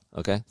on-off? Yeah.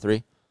 Okay.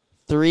 3?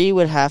 3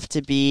 would have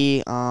to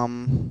be,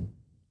 Come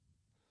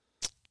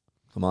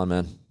on,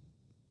 man.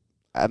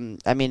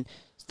 I mean,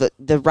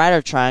 the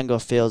rider triangle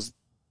feels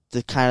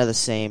kind of the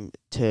same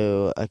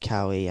to a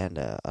Cowie and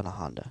a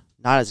Honda.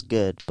 Not as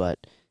good, but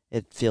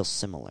it feels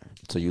similar.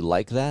 So you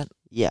like that?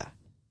 Yeah.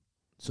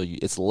 So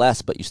it's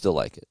less, but you still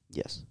like it?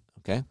 Yes.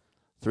 Okay.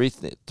 3.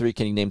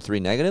 Can you name 3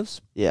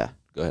 negatives? Yeah.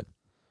 Go ahead.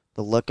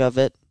 The look of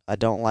it, I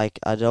don't like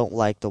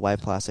the white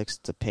plastics.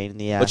 It's a pain in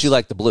the ass. But you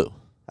like the blue?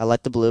 I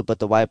like the blue, but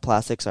the white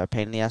plastics are a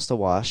pain in the ass to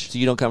wash. So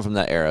you don't come from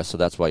that era, so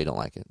that's why you don't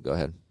like it. Go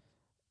ahead.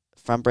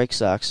 Front brake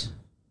sucks.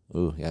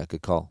 Ooh, yeah,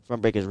 good call.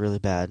 Front brake is really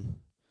bad.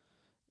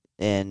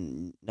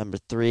 And number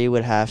 3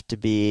 would have to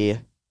be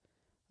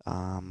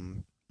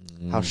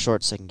how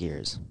short second gear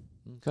is.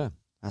 Okay.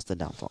 That's the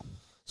downfall.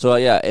 So,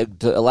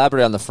 to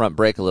elaborate on the front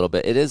brake a little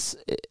bit, it's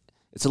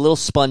a little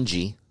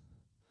spongy.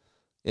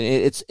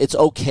 It's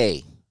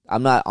okay.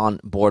 I'm not on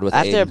board with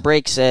After Aden. it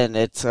breaks in,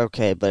 it's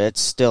okay, but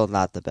it's still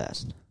not the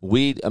best.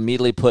 We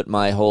immediately put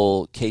my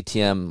whole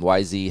KTM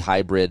YZ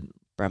hybrid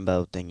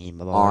Brembo thingy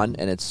on,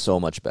 and it's so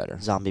much better.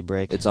 Zombie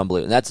brake. It's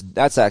unbelievable. And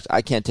that's actually,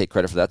 I can't take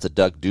credit for that. That's a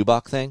Doug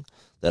Dubach thing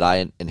that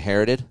I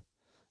inherited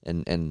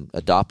and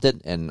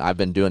adopted, and I've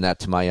been doing that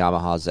to my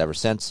Yamahas ever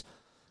since.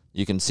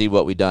 You can see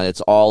what we've done.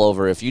 It's all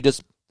over. If you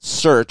just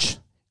search,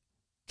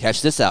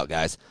 catch this out,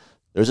 guys.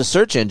 There's a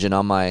search engine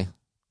on my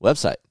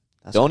website.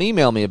 Don't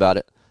email me about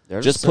it.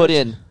 Just put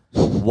in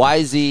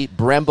YZ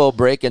Brembo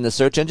brake in the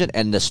search engine,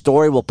 and the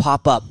story will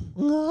pop up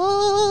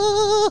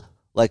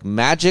like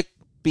magic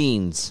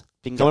beans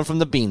coming from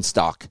the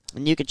beanstalk.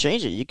 And you can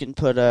change it. You can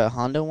put a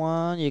Honda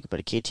one. You can put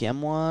a KTM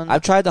one.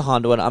 I've tried the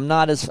Honda one. I'm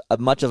not as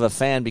much of a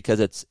fan because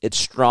it's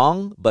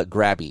strong but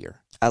grabbier.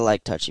 I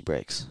like touchy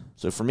brakes.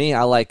 So for me,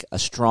 I like a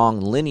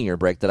strong linear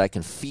brake that I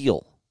can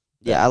feel.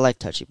 Yeah, I like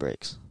touchy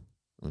brakes.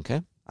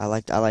 Okay. I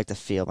like to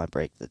feel my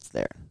brake that's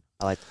there.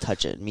 I like to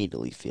touch it,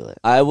 immediately feel it.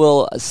 I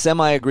will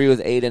semi-agree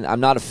with Aden.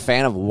 I'm not a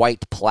fan of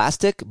white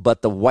plastic,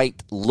 but the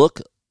white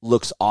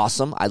looks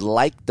awesome. I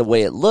like the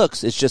way it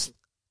looks. It's just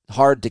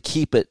hard to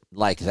keep it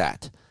like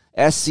that.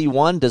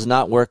 SC1 does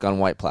not work on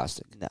white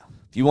plastic. No.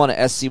 If you want to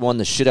SC1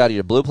 the shit out of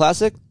your blue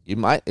plastic, it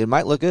might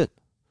look good.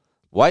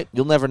 White,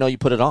 you'll never know you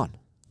put it on.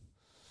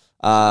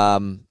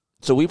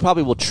 So we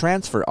probably will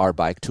transfer our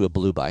bike to a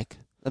blue bike.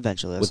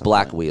 Eventually. With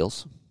black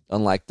wheels.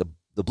 Unlike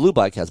the blue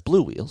bike has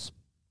blue wheels.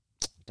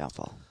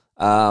 Downfall.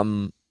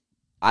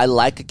 I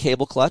like a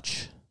cable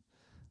clutch.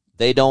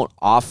 They don't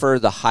offer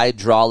the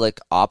hydraulic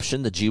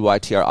option, the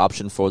GYTR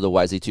option for the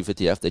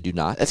YZ250F. They do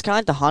not. It's kind of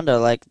like the Honda.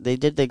 Like, they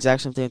did the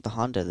exact same thing with the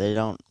Honda.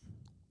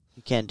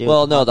 You can't do it.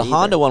 Well, no, the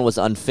Honda one was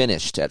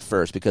unfinished at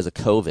first because of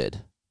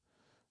COVID.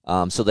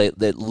 So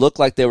they looked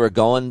like they were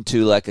going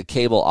to like a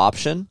cable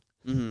option,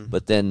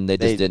 but then they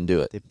just didn't do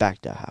it. They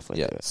backed out halfway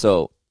through it.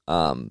 So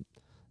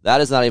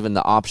that is not even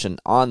the option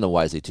on the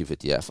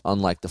YZ250F,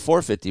 unlike the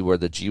 450 where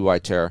the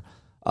GYTR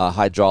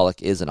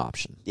hydraulic is an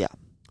option. Yeah.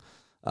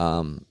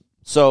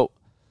 So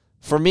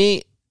for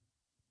me,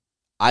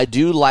 I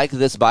do like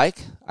this bike.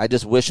 I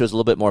just wish it was a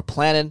little bit more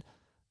planning.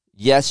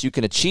 Yes, you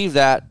can achieve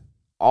that.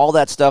 All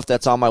that stuff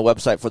that's on my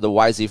website for the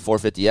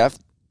YZ450F,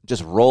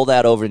 just roll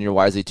that over in your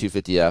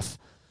YZ250F.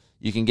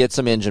 You can get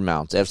some engine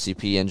mounts,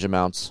 FCP engine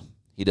mounts.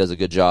 He does a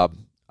good job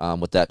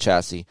with that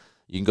chassis.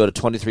 You can go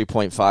to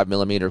 23.5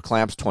 millimeter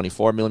clamps,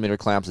 24 millimeter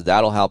clamps.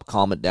 That'll help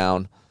calm it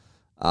down.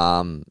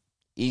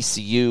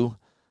 ECU.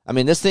 I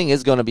mean, this thing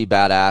is going to be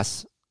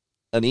badass.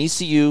 An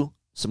ECU,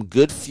 some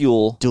good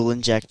fuel. Dual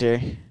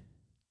injector.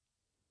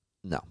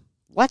 No.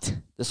 What?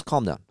 Just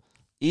calm down.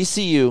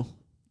 ECU,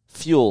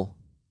 fuel,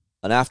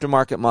 an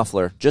aftermarket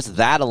muffler. Just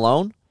that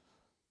alone,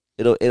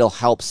 it'll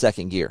help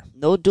second gear.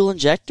 No dual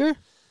injector?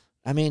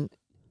 I mean,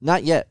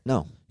 not yet.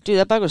 No. Dude,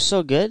 that bike was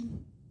so good.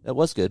 That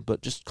was good,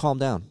 but just calm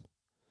down.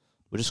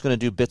 We're just going to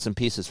do bits and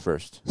pieces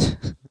first.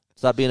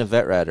 Stop being a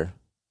vet rider.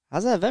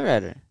 How's that a vet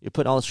rider? You're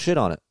putting all this shit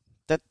on it.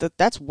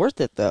 That's worth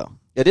it, though.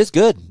 It is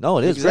good. No,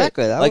 it is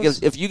exactly. Great. Like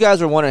if you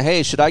guys are wondering,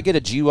 hey, should I get a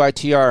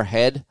GYTR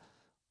head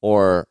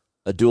or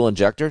a dual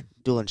injector?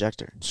 Dual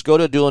injector. Just go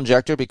to a dual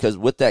injector because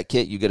with that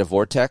kit you get a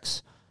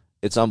vortex.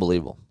 It's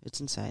unbelievable.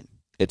 It's insane.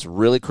 It's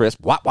really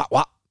crisp. Wop, wop,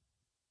 wop.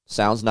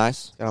 Sounds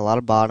nice. Got a lot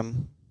of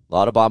bottom.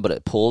 But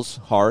it pulls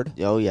hard.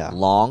 Oh, yeah.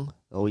 Long.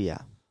 Oh, yeah.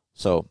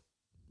 So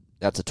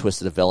that's a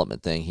twisted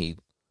development thing. He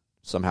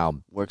somehow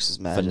works his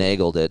magic.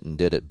 Finagled it and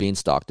did it,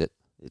 beanstalked it.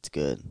 It's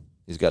good.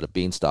 He's got a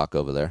beanstalk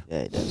over there.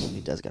 Yeah, he does.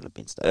 He does got a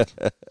beanstalk.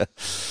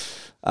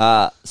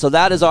 So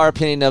that is our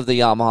opinion of the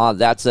Yamaha.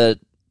 That's a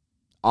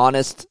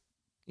honest,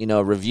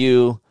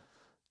 review.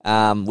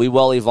 We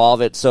will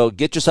evolve it. So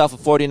get yourself a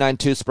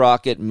 49.2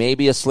 sprocket,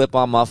 maybe a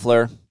slip-on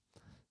muffler,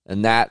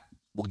 and that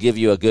will give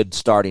you a good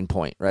starting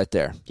point right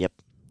there. Yep.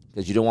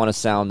 Because you don't want to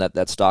sound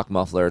that stock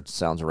muffler. It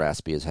sounds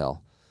raspy as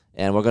hell.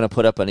 And we're going to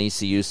put up an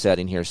ECU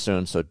setting here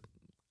soon, so,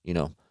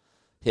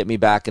 hit me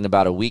back in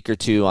about a week or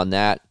two on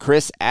that.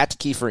 Kris at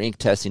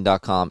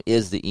KieferInkTesting.com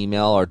is the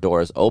email. Our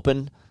door is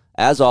open.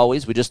 As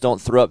always, we just don't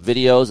throw up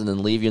videos and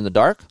then leave you in the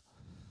dark.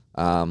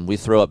 We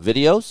throw up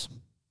videos,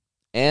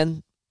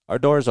 and our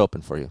door is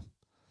open for you.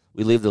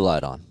 We leave the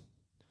light on.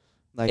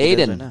 Like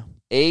Aden, right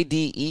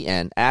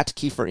Aden, at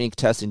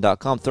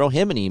KieferInkTesting.com. Throw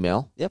him an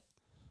email. Yep.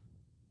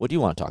 What do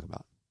you want to talk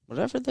about?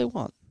 Whatever they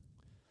want.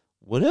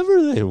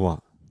 Whatever they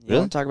want. You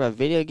want to talk about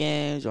video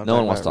games? No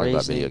one wants to talk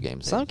about video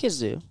games. Some kids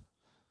do.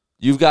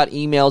 You've got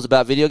emails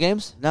about video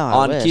games? No, I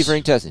on wish. Kiefer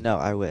Ink Testing? No,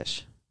 I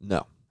wish.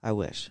 No. I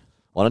wish.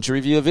 Why don't you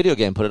review a video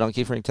game? Put it on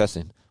Kiefer Ink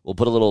Testing. We'll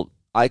put a little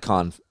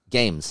icon,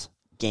 games.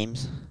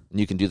 Games? And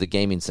you can do the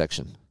gaming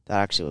section. That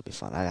actually would be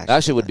fun. That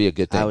actually would be a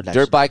good thing.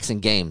 Dirt bikes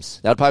and games.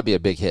 That would probably be a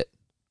big hit.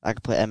 I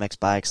could play MX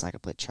bikes and I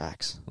could play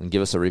tracks. And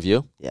give us a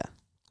review? Yeah.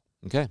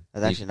 Okay.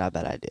 That's actually not a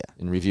bad idea.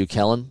 And review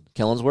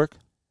Kellen's work?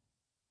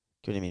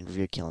 What do you mean,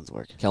 review Kellen's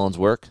work? Kellen's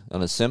work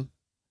on his sim?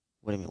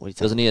 What do you mean?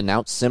 Doesn't he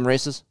announce sim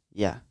races?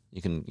 Yeah.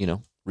 You can,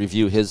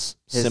 review his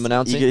sim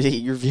announcing.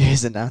 You review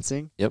his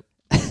announcing? Yep.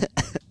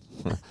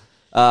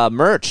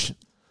 Merch.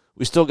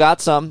 We still got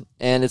some,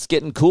 and it's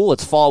getting cool.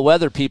 It's fall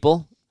weather,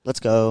 people. Let's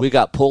go. We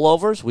got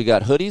pullovers. We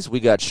got hoodies. We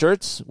got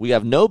shirts. We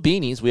have no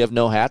beanies. We have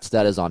no hats.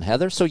 That is on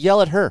Heather. So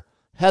yell at her.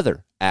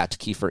 Heather at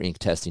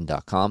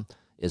KieferInkTesting.com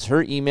is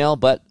her email,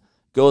 but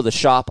go to the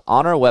shop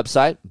on our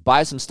website,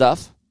 buy some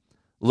stuff,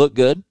 look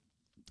good,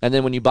 and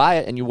then when you buy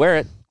it and you wear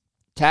it,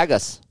 tag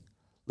us.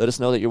 Let us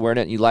know that you're wearing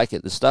it and you like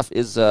it. The stuff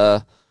is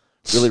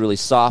really, really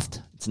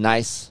soft. It's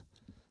nice.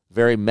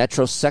 Very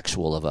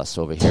metrosexual of us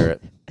over here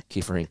at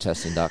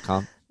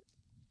KieferInkTesting.com.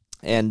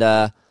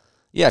 And,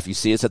 if you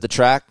see us at the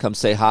track, come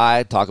say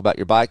hi, talk about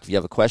your bike. If you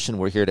have a question,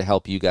 we're here to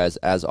help you guys.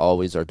 As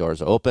always, our doors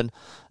are open.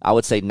 I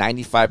would say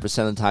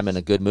 95% of the time in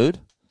a good mood.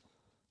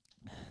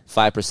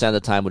 5% of the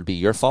time would be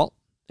your fault,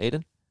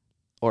 Aden.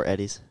 Or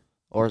Eddie's.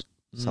 Or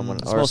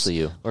someone else. Mostly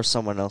you. Or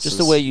someone else. Just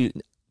the way you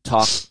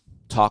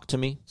talk to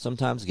me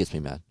sometimes gets me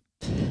mad.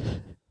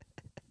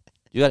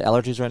 You got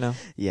allergies right now?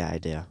 Yeah, I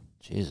do.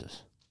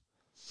 Jesus.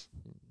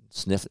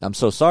 Sniff. I'm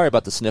so sorry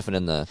about the sniffing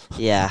in the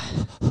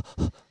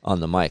on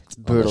the mic. It's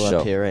brutal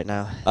up here right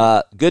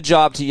now. Good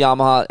job to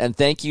Yamaha, and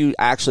thank you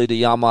actually to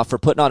Yamaha for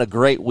putting on a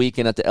great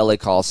weekend at the LA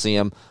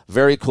Coliseum.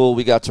 Very cool.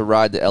 We got to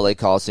ride the LA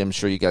Coliseum. I'm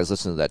sure you guys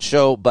listened to that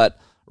show, but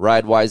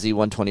ride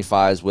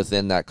YZ125s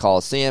within that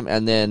Coliseum,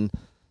 and then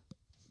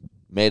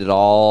made it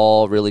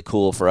all really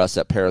cool for us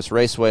at Paris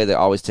Raceway. They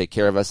always take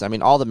care of us. I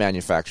mean, all the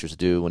manufacturers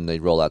do when they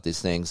roll out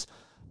these things.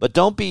 But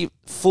don't be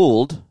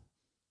fooled.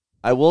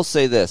 I will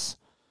say this.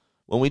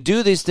 When we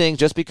do these things,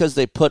 just because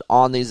they put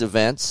on these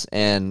events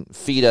and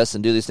feed us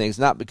and do these things,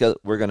 not because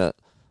we're going to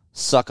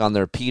suck on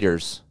their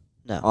Peters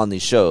on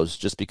these shows,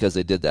 just because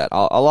they did that.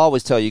 I'll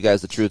always tell you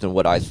guys the truth and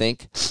what I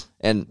think.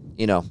 And,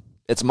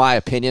 it's my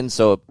opinion,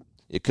 so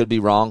it could be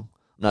wrong.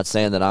 I'm not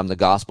saying that I'm the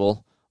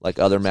gospel like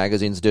other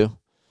magazines do.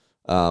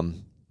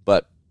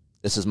 But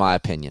this is my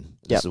opinion.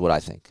 This is what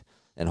I think.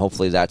 And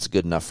hopefully that's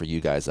good enough for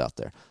you guys out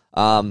there.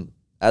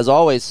 As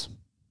always,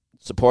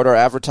 support our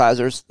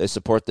advertisers. They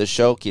support this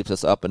show, keeps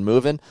us up and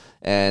moving.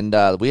 And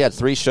we had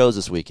 3 shows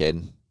this week,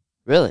 Aiden.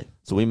 Really?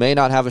 So we may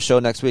not have a show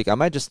next week. I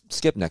might just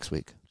skip next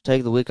week.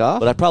 Take the week off?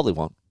 But I probably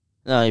won't.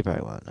 No, you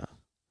probably won't. No.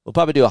 We'll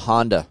probably do a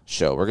Honda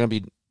show.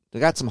 We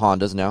got some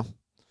Hondas now.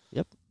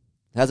 Yep.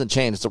 It hasn't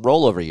changed. It's a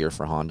rollover year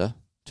for Honda.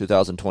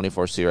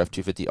 2024 CRF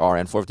 250R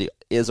and 450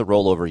 is a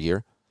rollover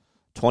year.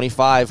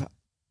 25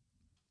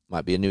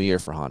 might be a new year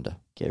for Honda.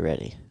 Get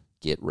ready.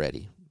 Get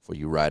ready for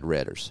you ride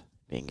redders.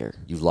 Binger.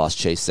 You've lost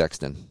Chase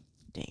Sexton.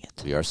 Dang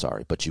it. We are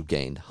sorry, but you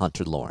gained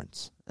Hunter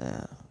Lawrence.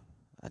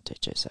 I'd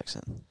take Chase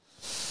Sexton.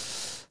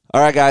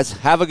 All right, guys.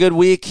 Have a good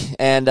week,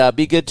 and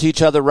be good to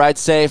each other. Ride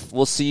safe.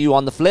 We'll see you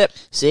on the flip.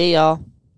 See y'all.